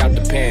fresh out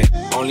the pan.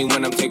 Only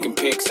when I'm taking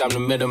pics, I'm the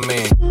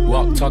middleman.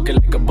 Walk talking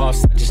like a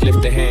boss, I just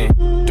lift a hand.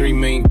 3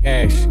 million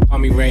cash, call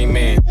me Rain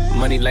Man.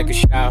 Money like a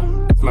shower,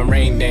 that's my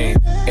rain dance.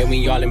 And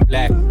we all in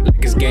black,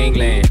 like it's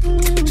gangland.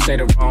 Say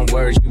the wrong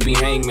words, you be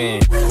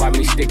hangman. Why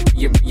me stick to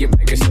your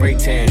like a spray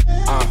tan?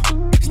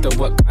 Still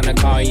what kind of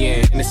car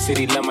you in the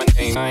city, love my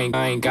name.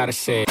 I ain't gotta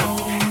say it. She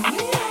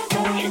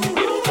can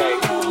get a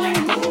taste.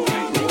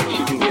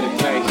 She can get a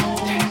taste.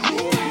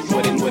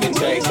 What it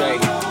take?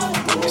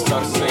 It's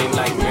all the same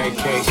like Mary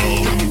Kate.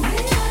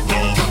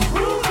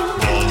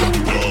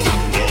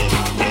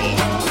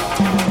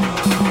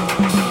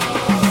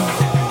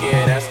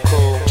 Yeah, that's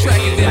cool. Tell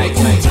me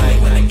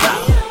when to go.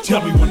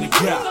 Tell me when to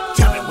go.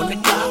 Tell me when to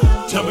go.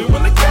 Tell me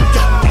when to go.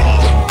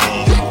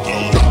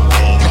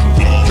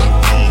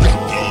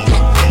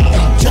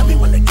 Tell me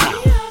when to go.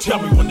 Tell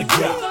me when to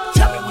go.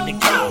 Tell me when to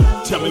go.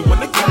 Tell me when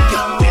to go.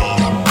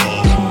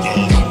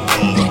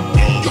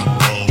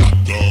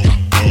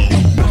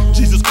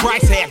 Jesus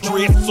Christ had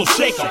dreads, so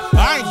shake 'em.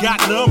 I ain't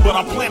got none, but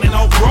I'm planning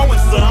on growing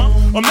some.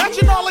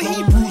 Imagine all the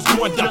Hebrews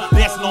going down,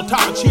 dancing on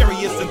top of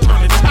chariots and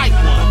turning tight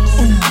ones.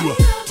 Ooh,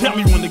 tell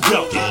me when to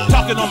go.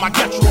 Talking on my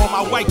getro on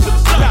my way to the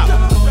south.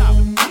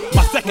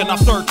 My second or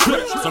third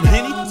trip. Some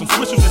Henny, some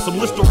Swishers, and some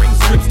Listerine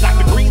strips.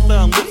 Dr. Green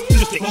Thumb lips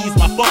just to ease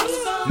my thoughts.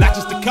 Not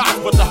just the cops,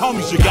 but the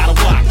homies you gotta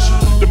watch.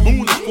 The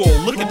moon is full,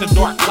 look at the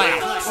dark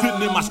cloud.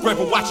 Sitting in my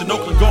scraper watching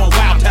Oakland going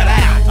wild, ta-da.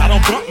 I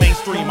don't bump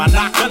mainstream, I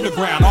knock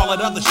underground. All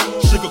that other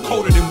shit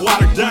sugar-coated and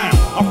watered down.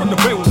 I'm from the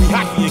Bay where we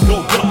hockey and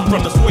go dumb.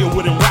 From the soil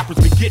where them rappers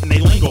be getting they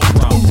lingo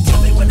from. Ooh,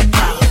 tell me when to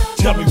go.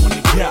 Tell me when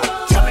to go.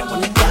 Tell me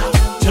when to go.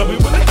 Tell me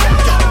when to go.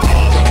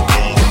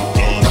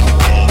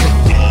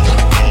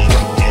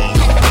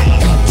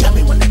 Tell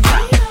me when to go.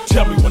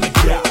 Tell me when to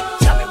go.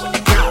 Tell me when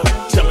to go.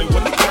 Tell me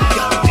when to go.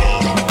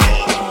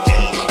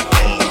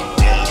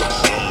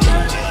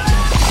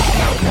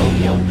 Now throw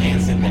your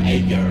hands in the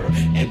air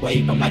and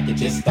wave them like you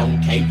just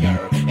don't care.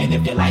 And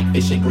if you like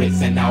fish and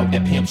grits and all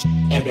that pimp shit,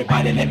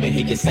 everybody let me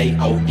hear you say,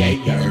 oh yeah.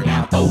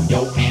 Now throw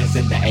your hands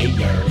in the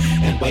air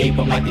and wave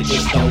them like you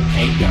just don't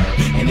care.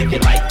 And if you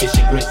like fish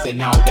and grits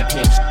and all that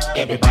pimp shit,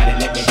 everybody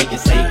let me hear you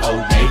say,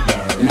 oh yeah.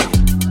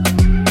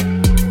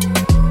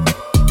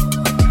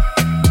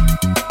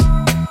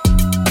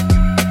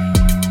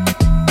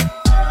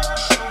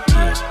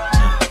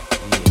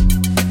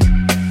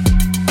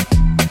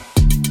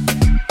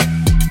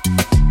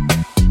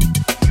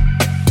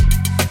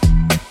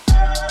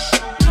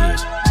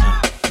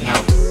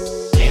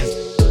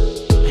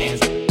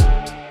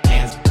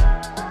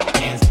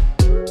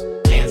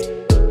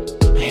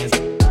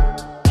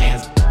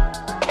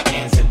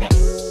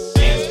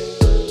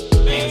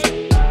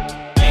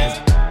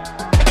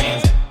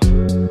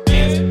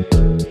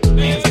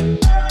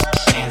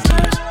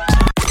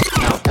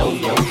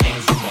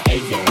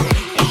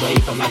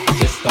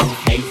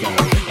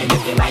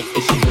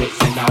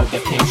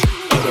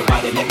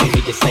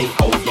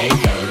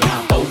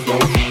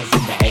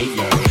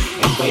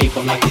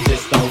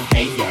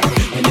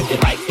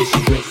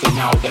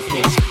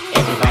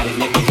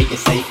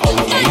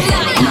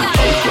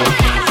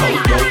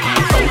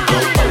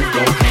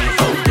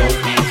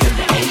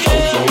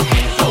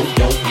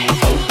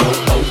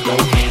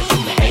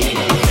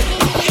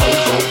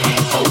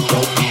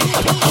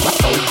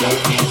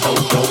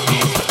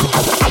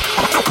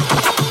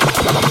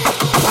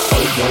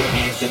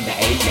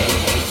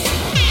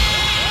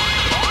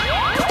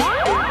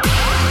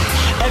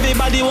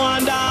 Everybody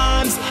want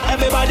dance,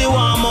 everybody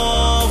want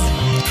move.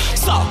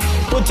 So,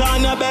 put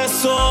on your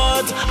best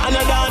suit and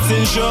your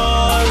dancing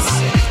shoes.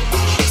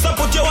 So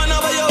put your one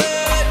over your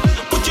head,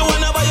 put your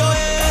one over your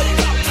head.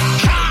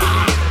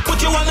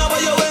 Put your one over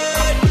your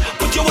head,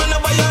 put your one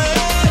over your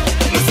head.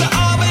 Mr.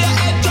 Over your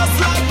head just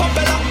like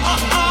propeller,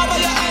 over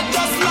your head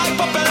just like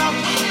propeller.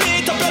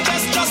 Beat up your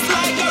chest just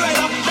like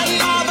gorilla,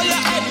 and over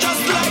your head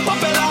just like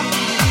propeller.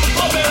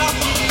 Propeller,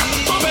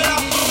 propeller,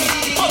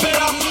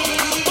 propeller,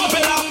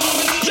 propeller.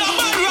 Your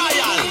man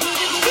Ryan,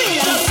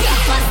 just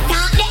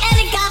stop the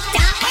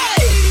helicopter.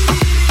 Hey.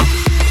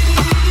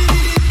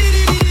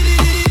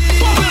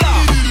 Propeller.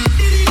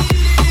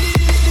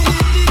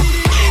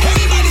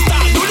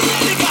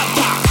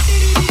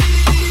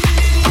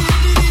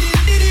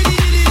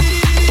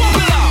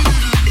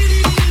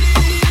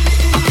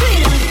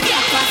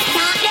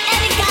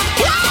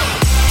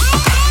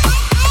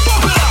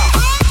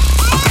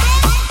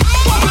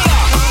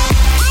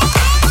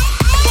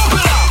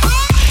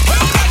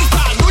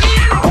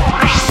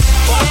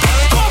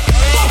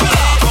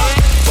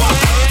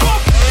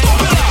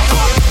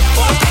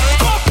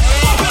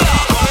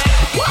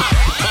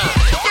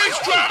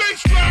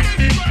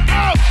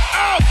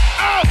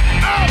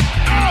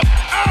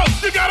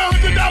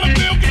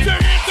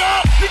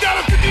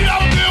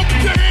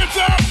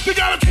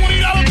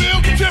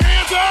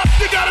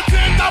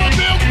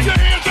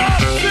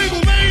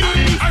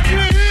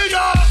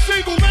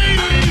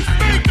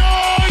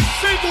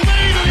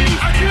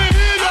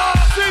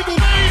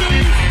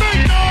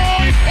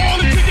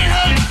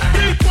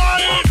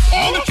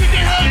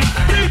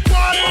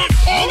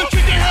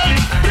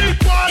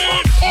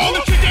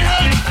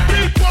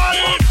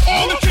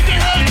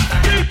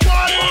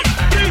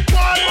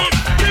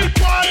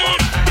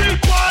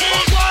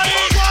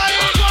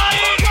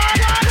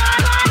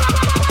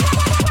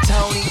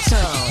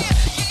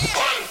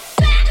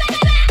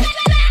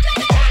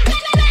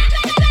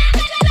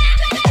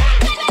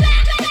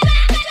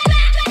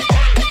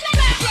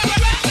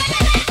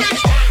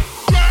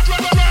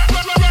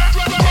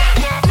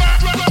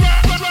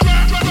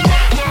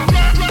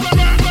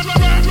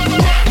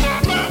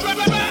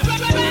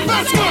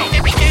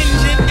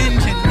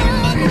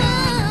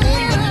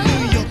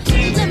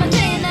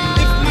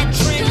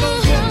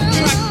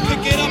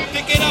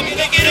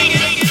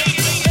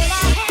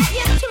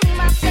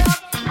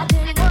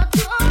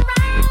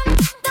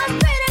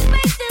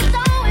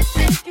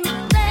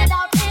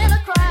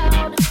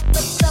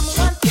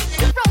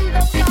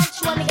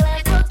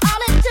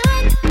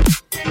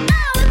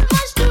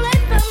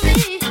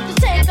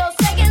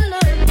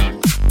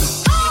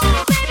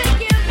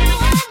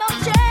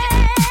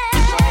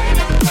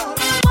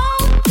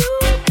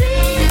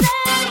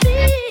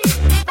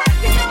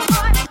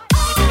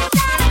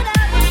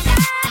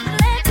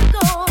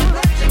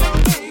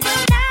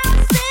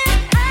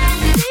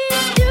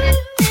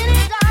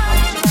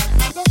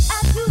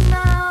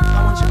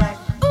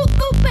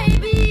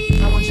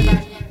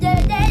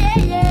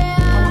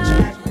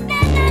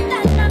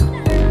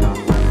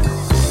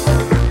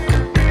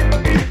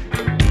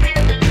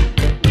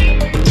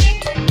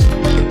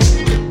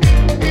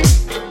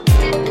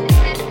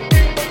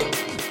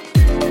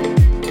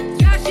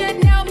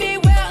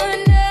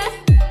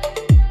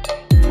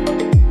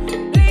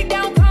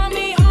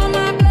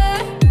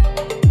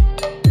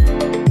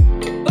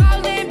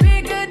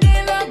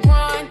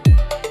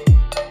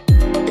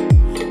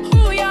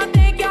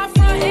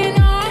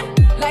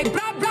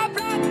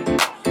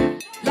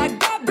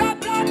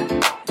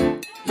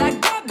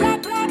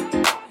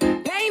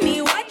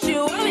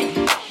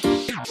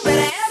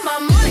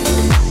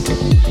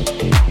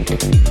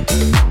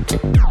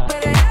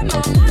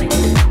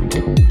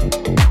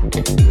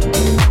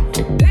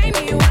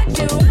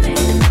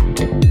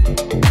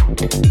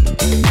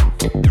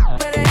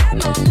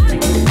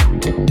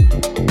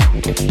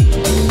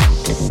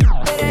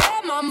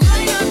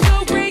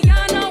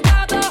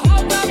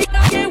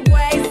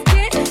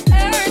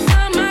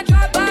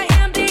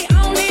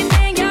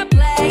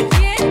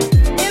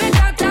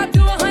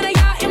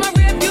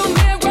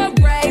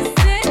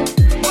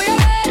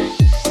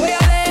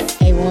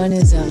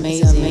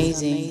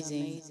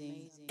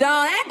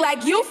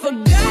 like you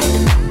forgot.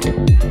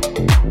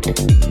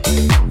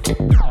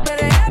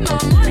 Better have my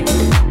money.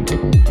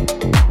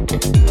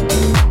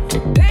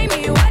 Pay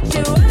me what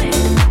you want.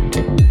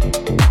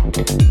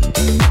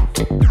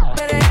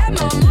 Better have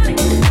my money.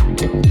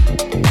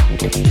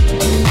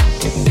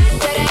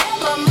 Better have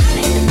my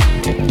money.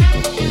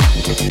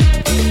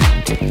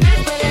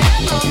 Better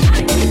have my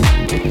money.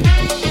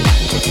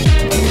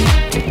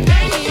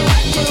 Pay me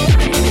what you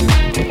want.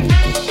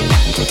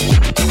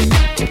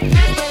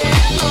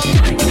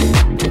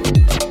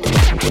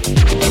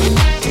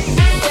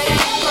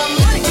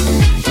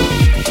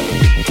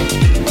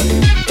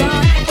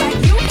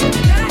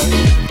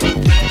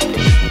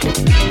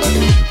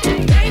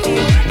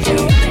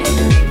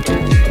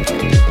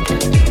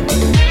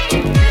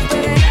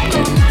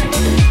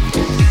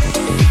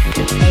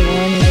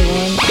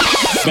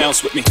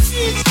 Bounce with me.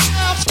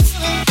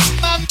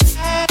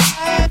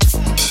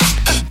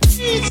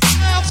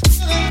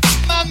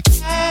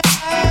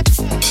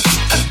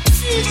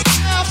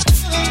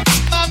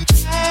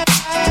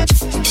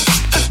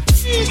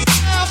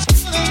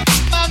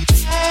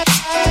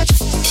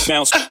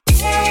 Bounce.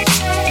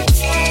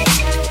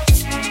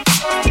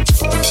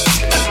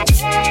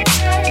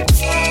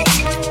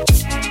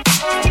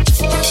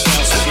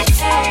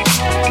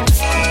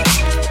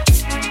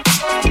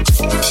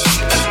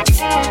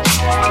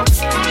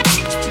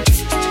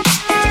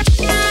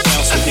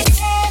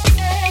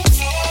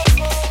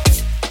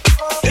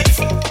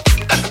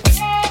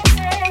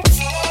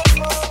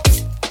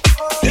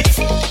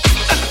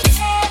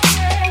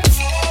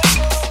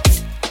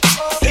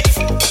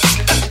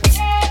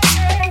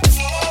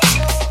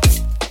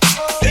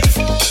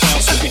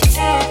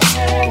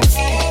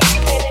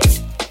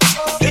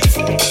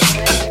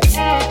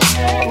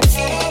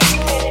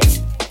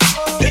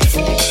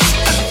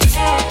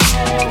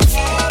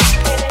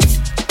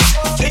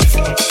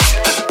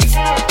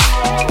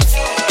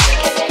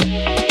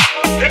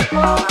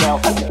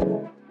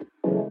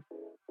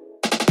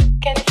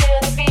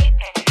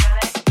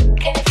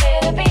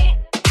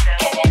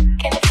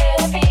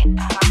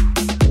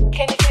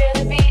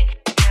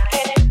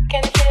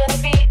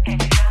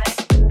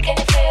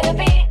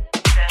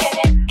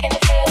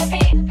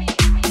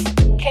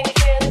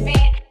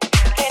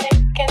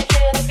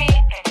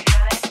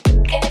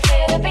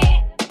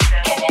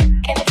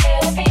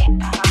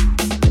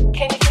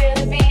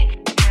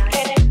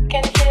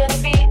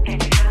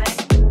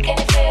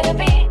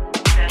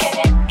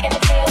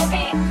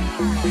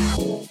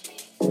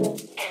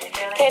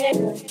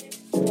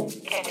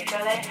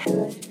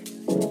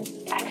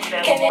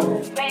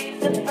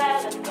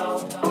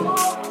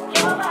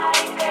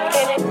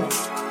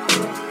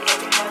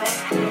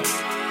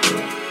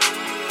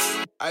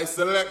 I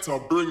select or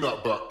bring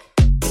that back.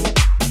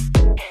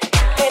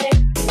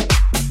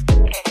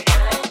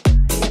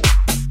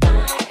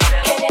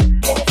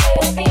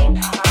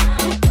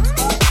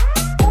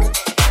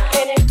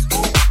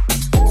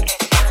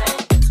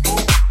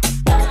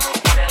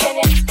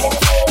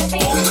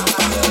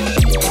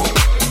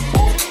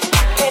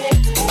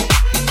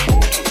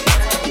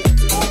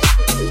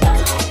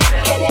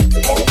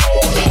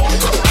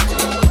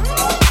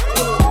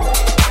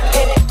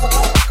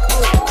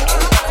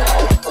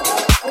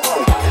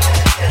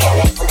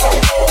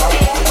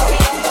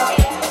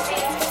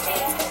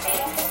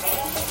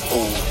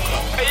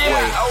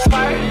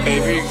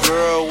 Baby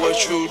girl,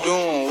 what you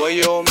doing? Where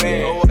your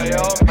man?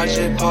 I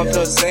just popped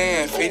a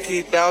Zan,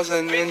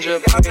 50,000 in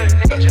Japan.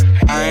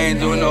 I ain't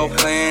do no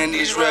plan,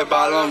 these red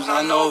bottoms,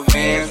 I know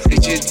Vans.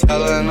 Bitches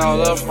telling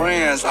all her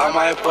friends, I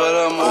might put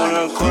them on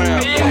a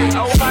gram.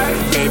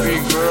 Baby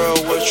girl,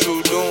 what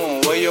you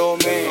doing? Where your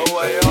man?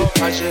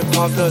 I just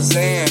popped a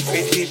Zan,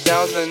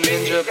 50,000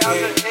 in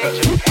Japan.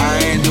 I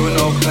ain't do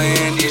no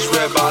plan, these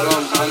red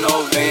bottoms, I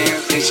know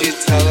Vans.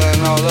 Bitches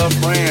telling all her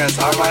friends,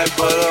 I might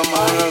put them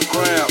on a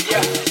gram.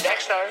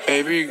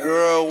 Baby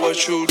girl,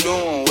 what you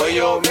doing? Where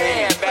your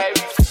man,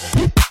 baby?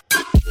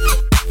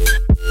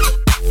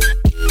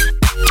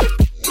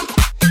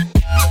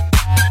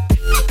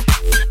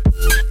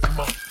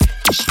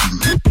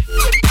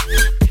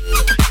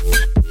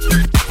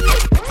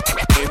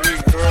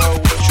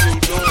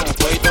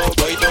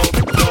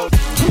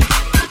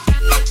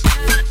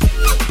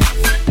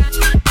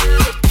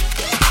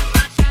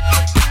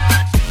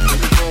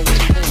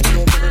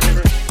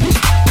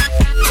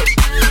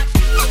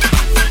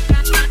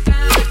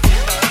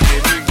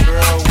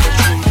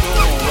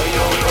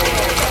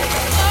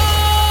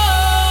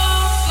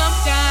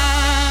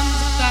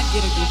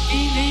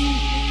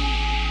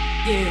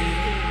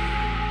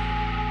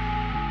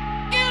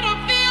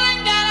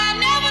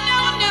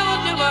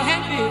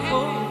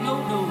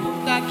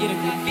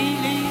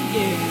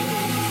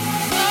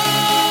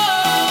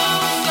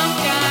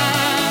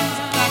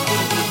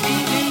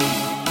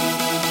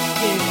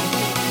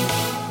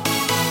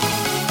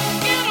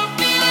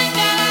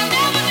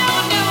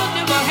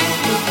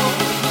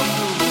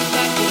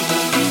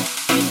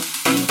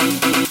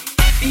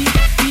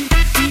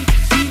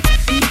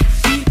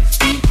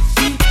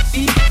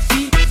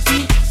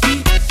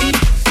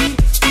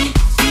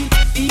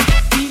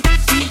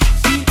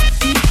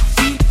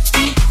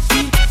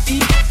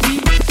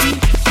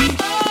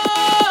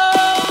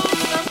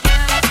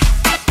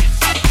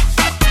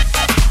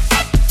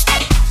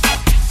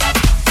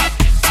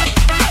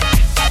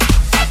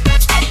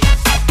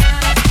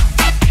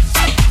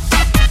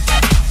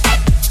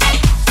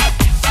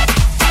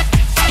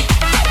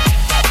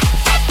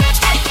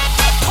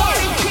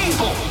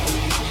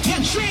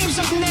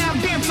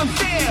 been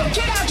fulfilled.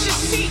 Get out your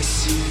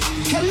seats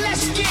and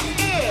let's get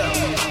ill.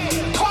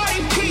 Party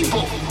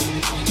people,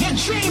 your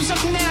dreams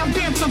have now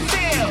been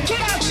fulfilled.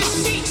 Get out your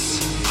seats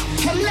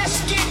and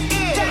let's get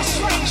ill. That's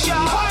right,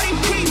 y'all. Party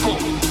people,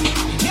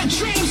 your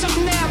dreams have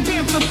now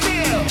been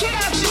fulfilled. Get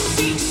out your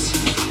seats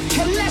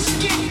and let's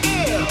get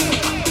ill.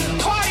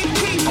 Party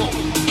people,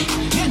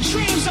 your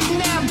dreams have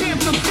now been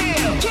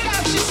fulfilled. Get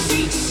out your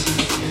seats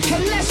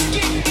and let's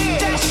get ill.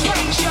 That's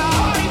right, y'all.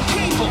 Party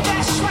people,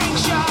 that's right,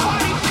 y'all.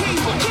 Party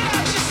people, get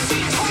out your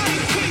seats. Party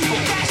people,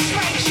 that's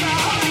right,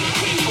 y'all. Party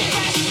people,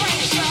 that's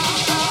right,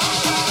 y'all.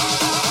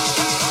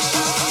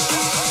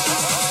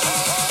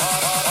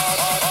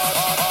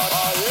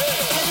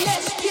 And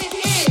let's get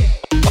ill.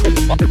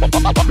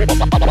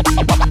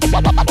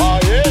 Oh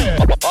yeah.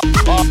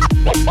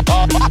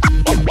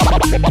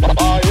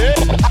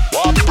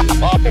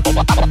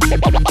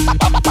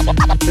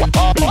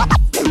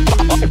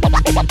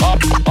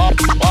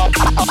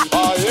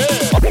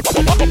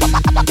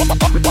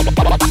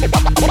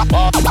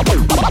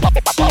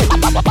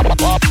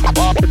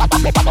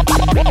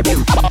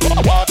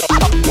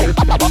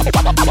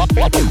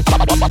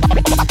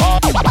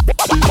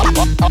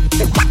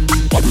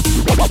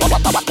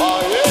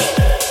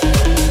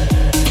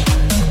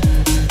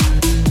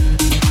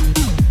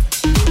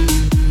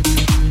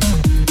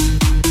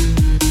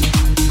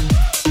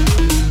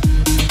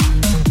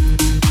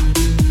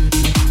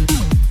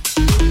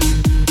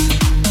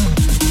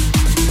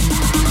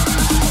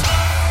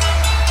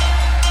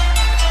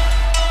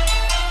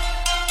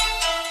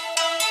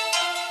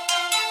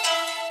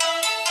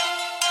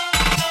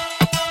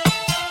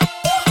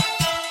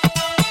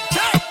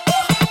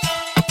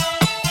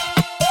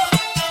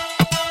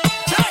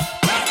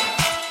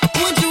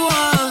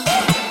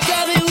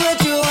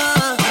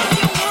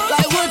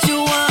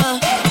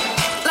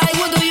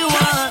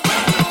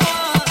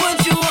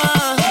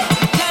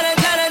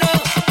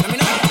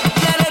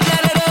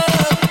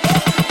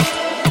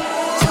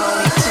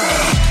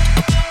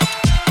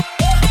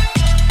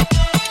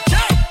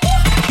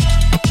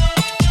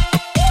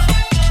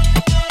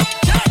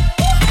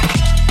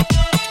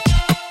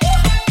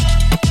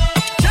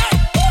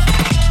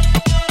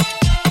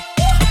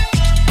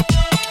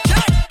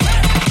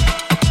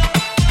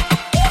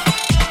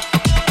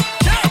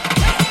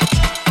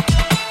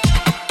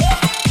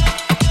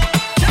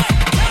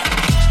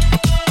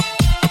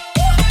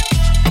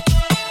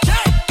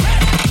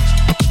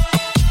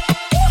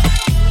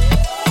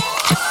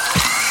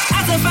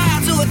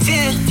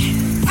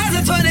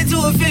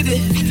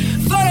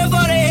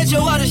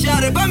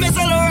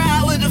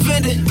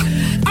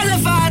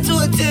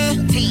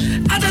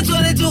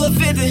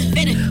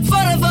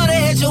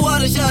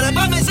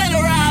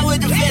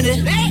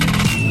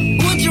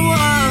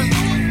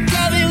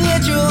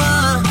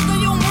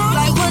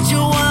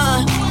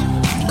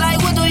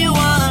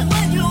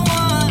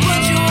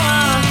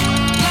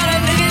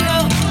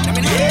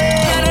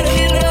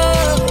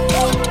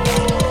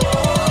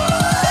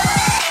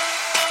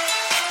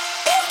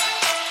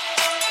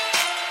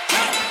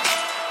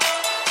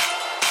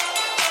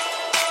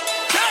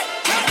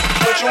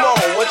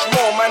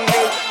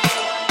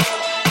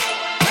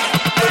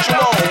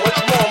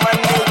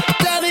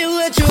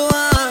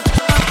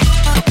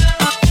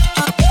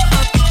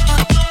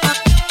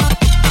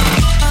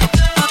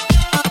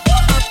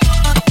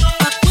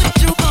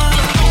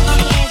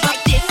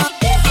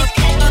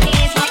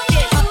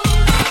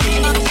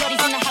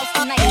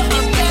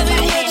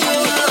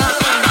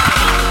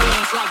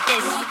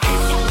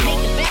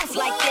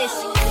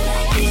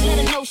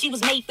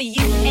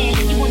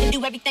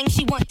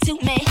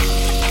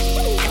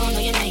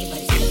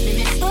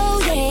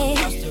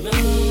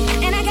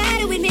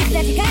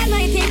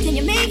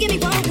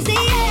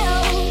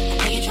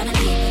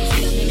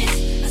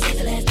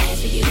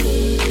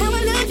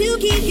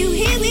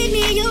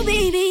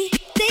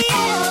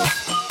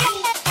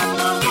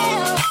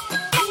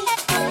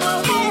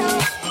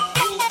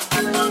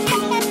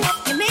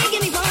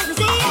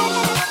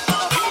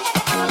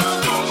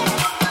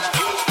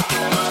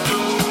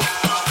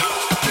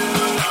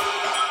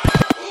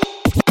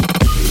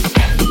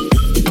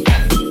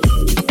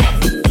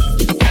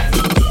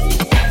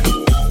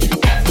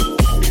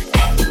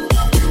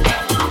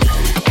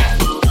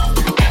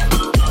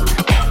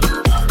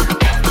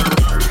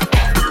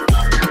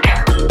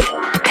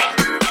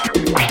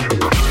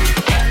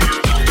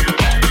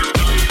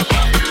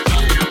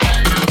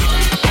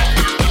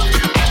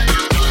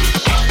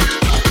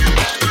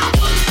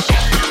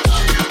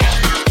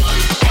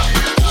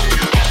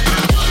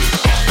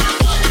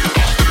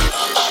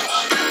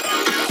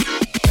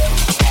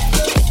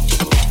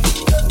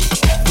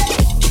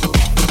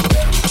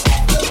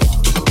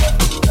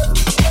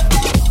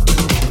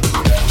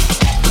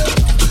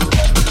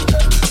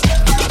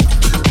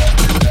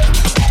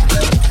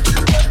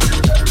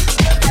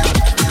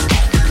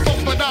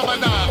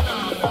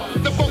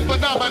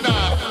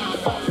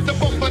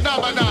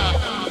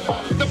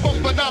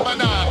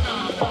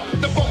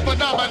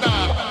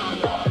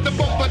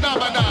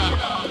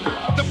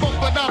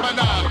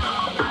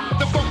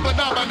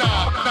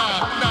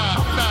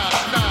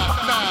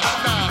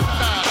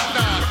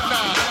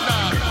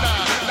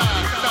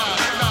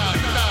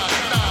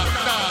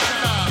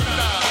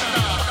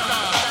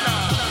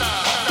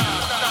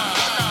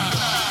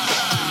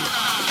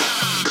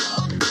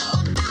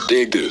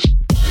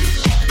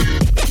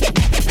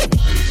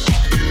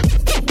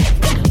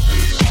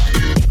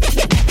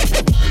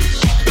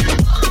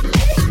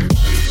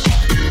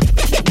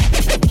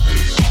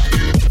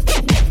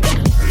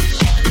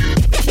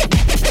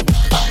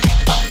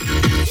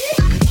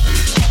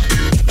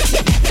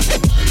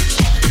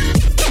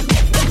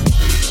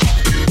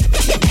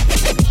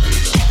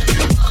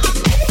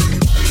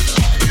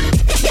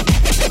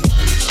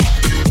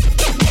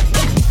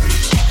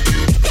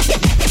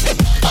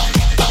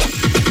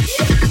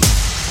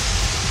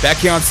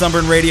 here on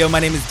Sunburn Radio. My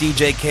name is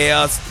DJ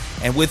Chaos,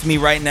 and with me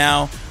right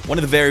now, one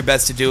of the very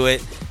best to do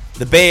it,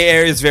 the Bay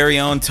Area's very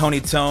own Tony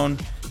Tone.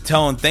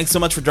 Tone, thanks so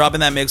much for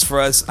dropping that mix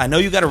for us. I know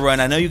you got to run.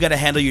 I know you got to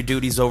handle your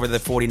duties over the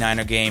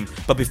 49er game.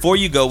 But before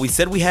you go, we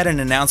said we had an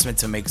announcement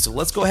to make, so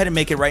let's go ahead and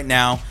make it right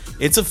now.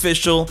 It's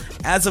official.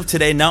 As of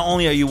today, not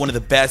only are you one of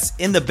the best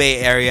in the Bay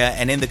Area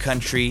and in the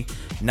country,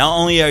 not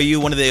only are you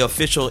one of the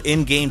official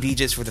in-game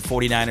DJs for the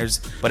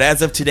 49ers, but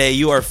as of today,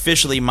 you are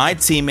officially my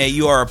teammate.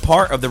 You are a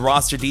part of the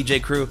roster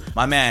DJ crew.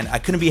 My man, I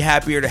couldn't be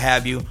happier to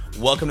have you.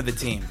 Welcome to the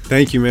team.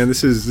 Thank you, man.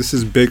 This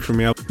is big for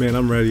me. Man,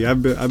 I'm ready.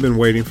 I've been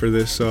waiting for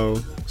this.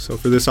 So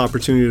for this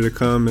opportunity to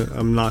come,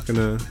 I'm not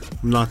gonna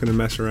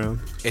mess around.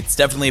 It's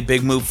definitely a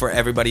big move for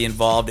everybody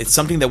involved. It's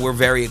something that we're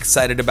very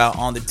excited about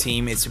on the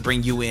team. It's to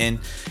bring you in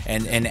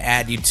and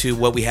add you to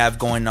what we have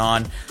going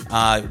on.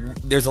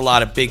 There's a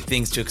lot of big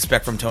things to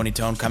expect from Tony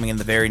Tone coming in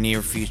the very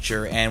near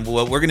future. And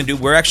what we're going to do,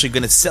 we're actually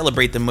going to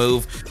celebrate the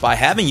move by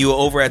having you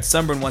over at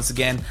Sunburn once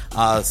again,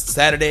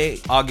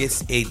 Saturday,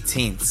 August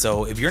 18th.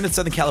 So if you're in the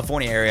Southern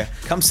California area,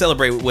 come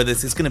celebrate with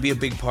us. It's going to be a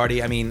big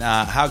party. I mean,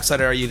 how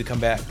excited are you to come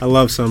back? I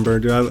love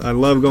Sunburn, dude. I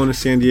love going to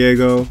San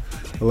Diego.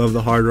 I love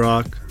the Hard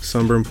Rock.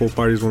 Sunburn Pool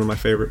Party is one of my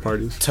favorite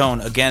parties.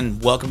 Tone, again,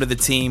 welcome to the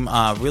team.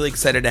 Really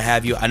excited to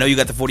have you. I know you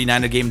got the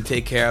 49er game to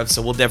take care of,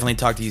 so we'll definitely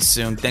talk to you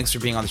soon. Thanks for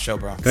being on the show,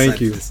 bro.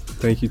 Thank you.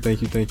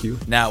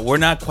 Now, we're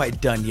not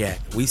quite done yet.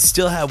 We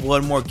still have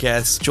one more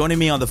guest joining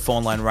me on the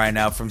phone line right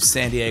now from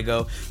San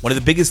Diego. One of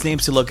the biggest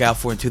names to look out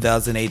for in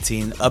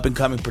 2018.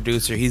 Up-and-coming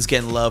producer. He's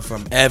getting love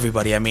from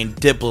everybody. I mean,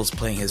 Dipple's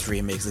playing his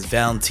remixes.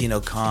 Valentino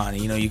Khan.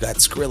 You know, you got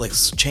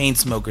Skrillex,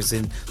 Chainsmokers,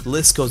 and the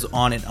list goes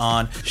on and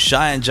on.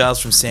 Cheyenne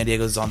Giles from San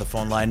Diego is on the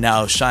phone line.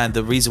 Now, Cheyenne,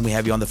 the reason we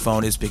have you on the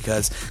phone is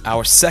because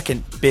our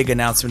second big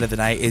announcement of the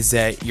night is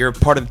that you're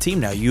part of the team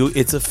now.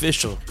 It's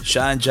official.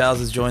 Cheyenne Giles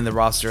has joined the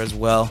roster as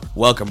well.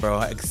 Welcome, bro.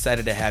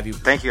 Excited to have you.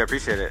 Thank you. I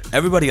appreciate it.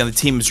 Everybody on the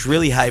team is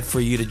really hyped for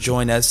you to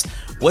join us.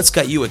 What's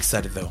got you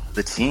excited, though?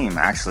 The team,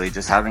 actually,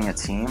 just having a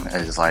team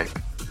is like,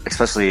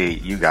 especially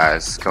you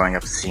guys, going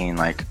up and seeing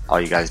like all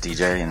you guys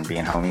DJ and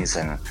being homies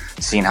and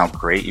seeing how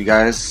great you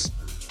guys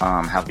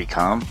have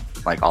become.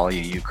 Like all of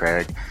you,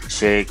 Craig,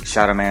 Shake,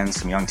 Shadow Man,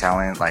 some young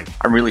talent. Like,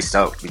 I'm really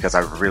stoked because I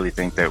really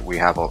think that we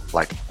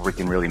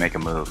can really make a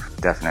move.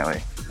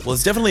 Definitely. Well,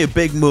 it's definitely a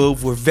big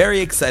move. We're very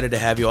excited to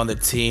have you on the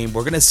team.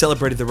 We're going to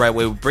celebrate it the right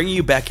way. We're bringing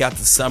you back out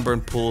to Sunburn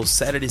Pool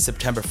Saturday,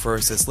 September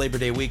 1st. It's Labor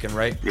Day weekend,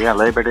 right? Yeah,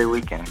 Labor Day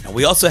weekend. And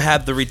we also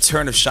have the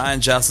return of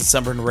Cheyenne Giles to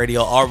Sunburn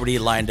Radio already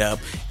lined up.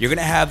 You're going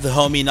to have the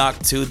homie Knock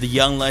 2, the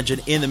young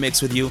legend, in the mix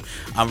with you.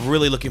 I'm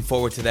really looking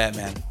forward to that,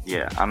 man.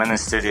 Yeah, I'm in the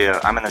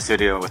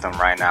studio with him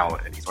right now.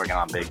 He's working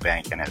on Big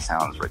Bank, and it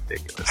sounds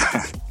ridiculous.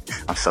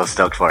 I'm so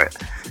stoked for it.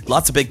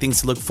 Lots of big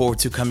things to look forward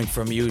to coming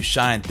from you.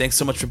 Cheyenne, thanks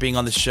so much for being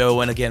on the show.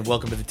 And again,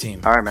 welcome to the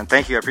team. All right, man.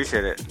 Thank you. I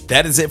appreciate it.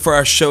 That is it for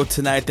our show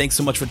tonight. Thanks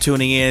so much for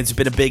tuning in. It's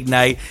been a big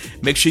night.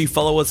 Make sure you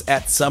follow us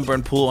at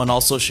Sunburn Pool on all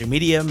social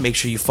media. Make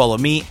sure you follow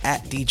me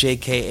at DJ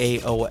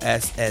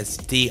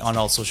KAOSSD on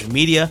all social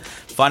media.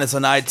 Find us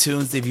on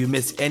iTunes. If you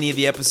missed any of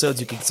the episodes,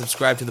 you can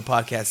subscribe to the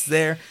podcast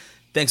there.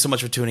 Thanks so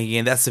much for tuning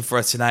in. That's it for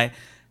us tonight.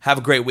 Have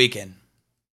a great weekend.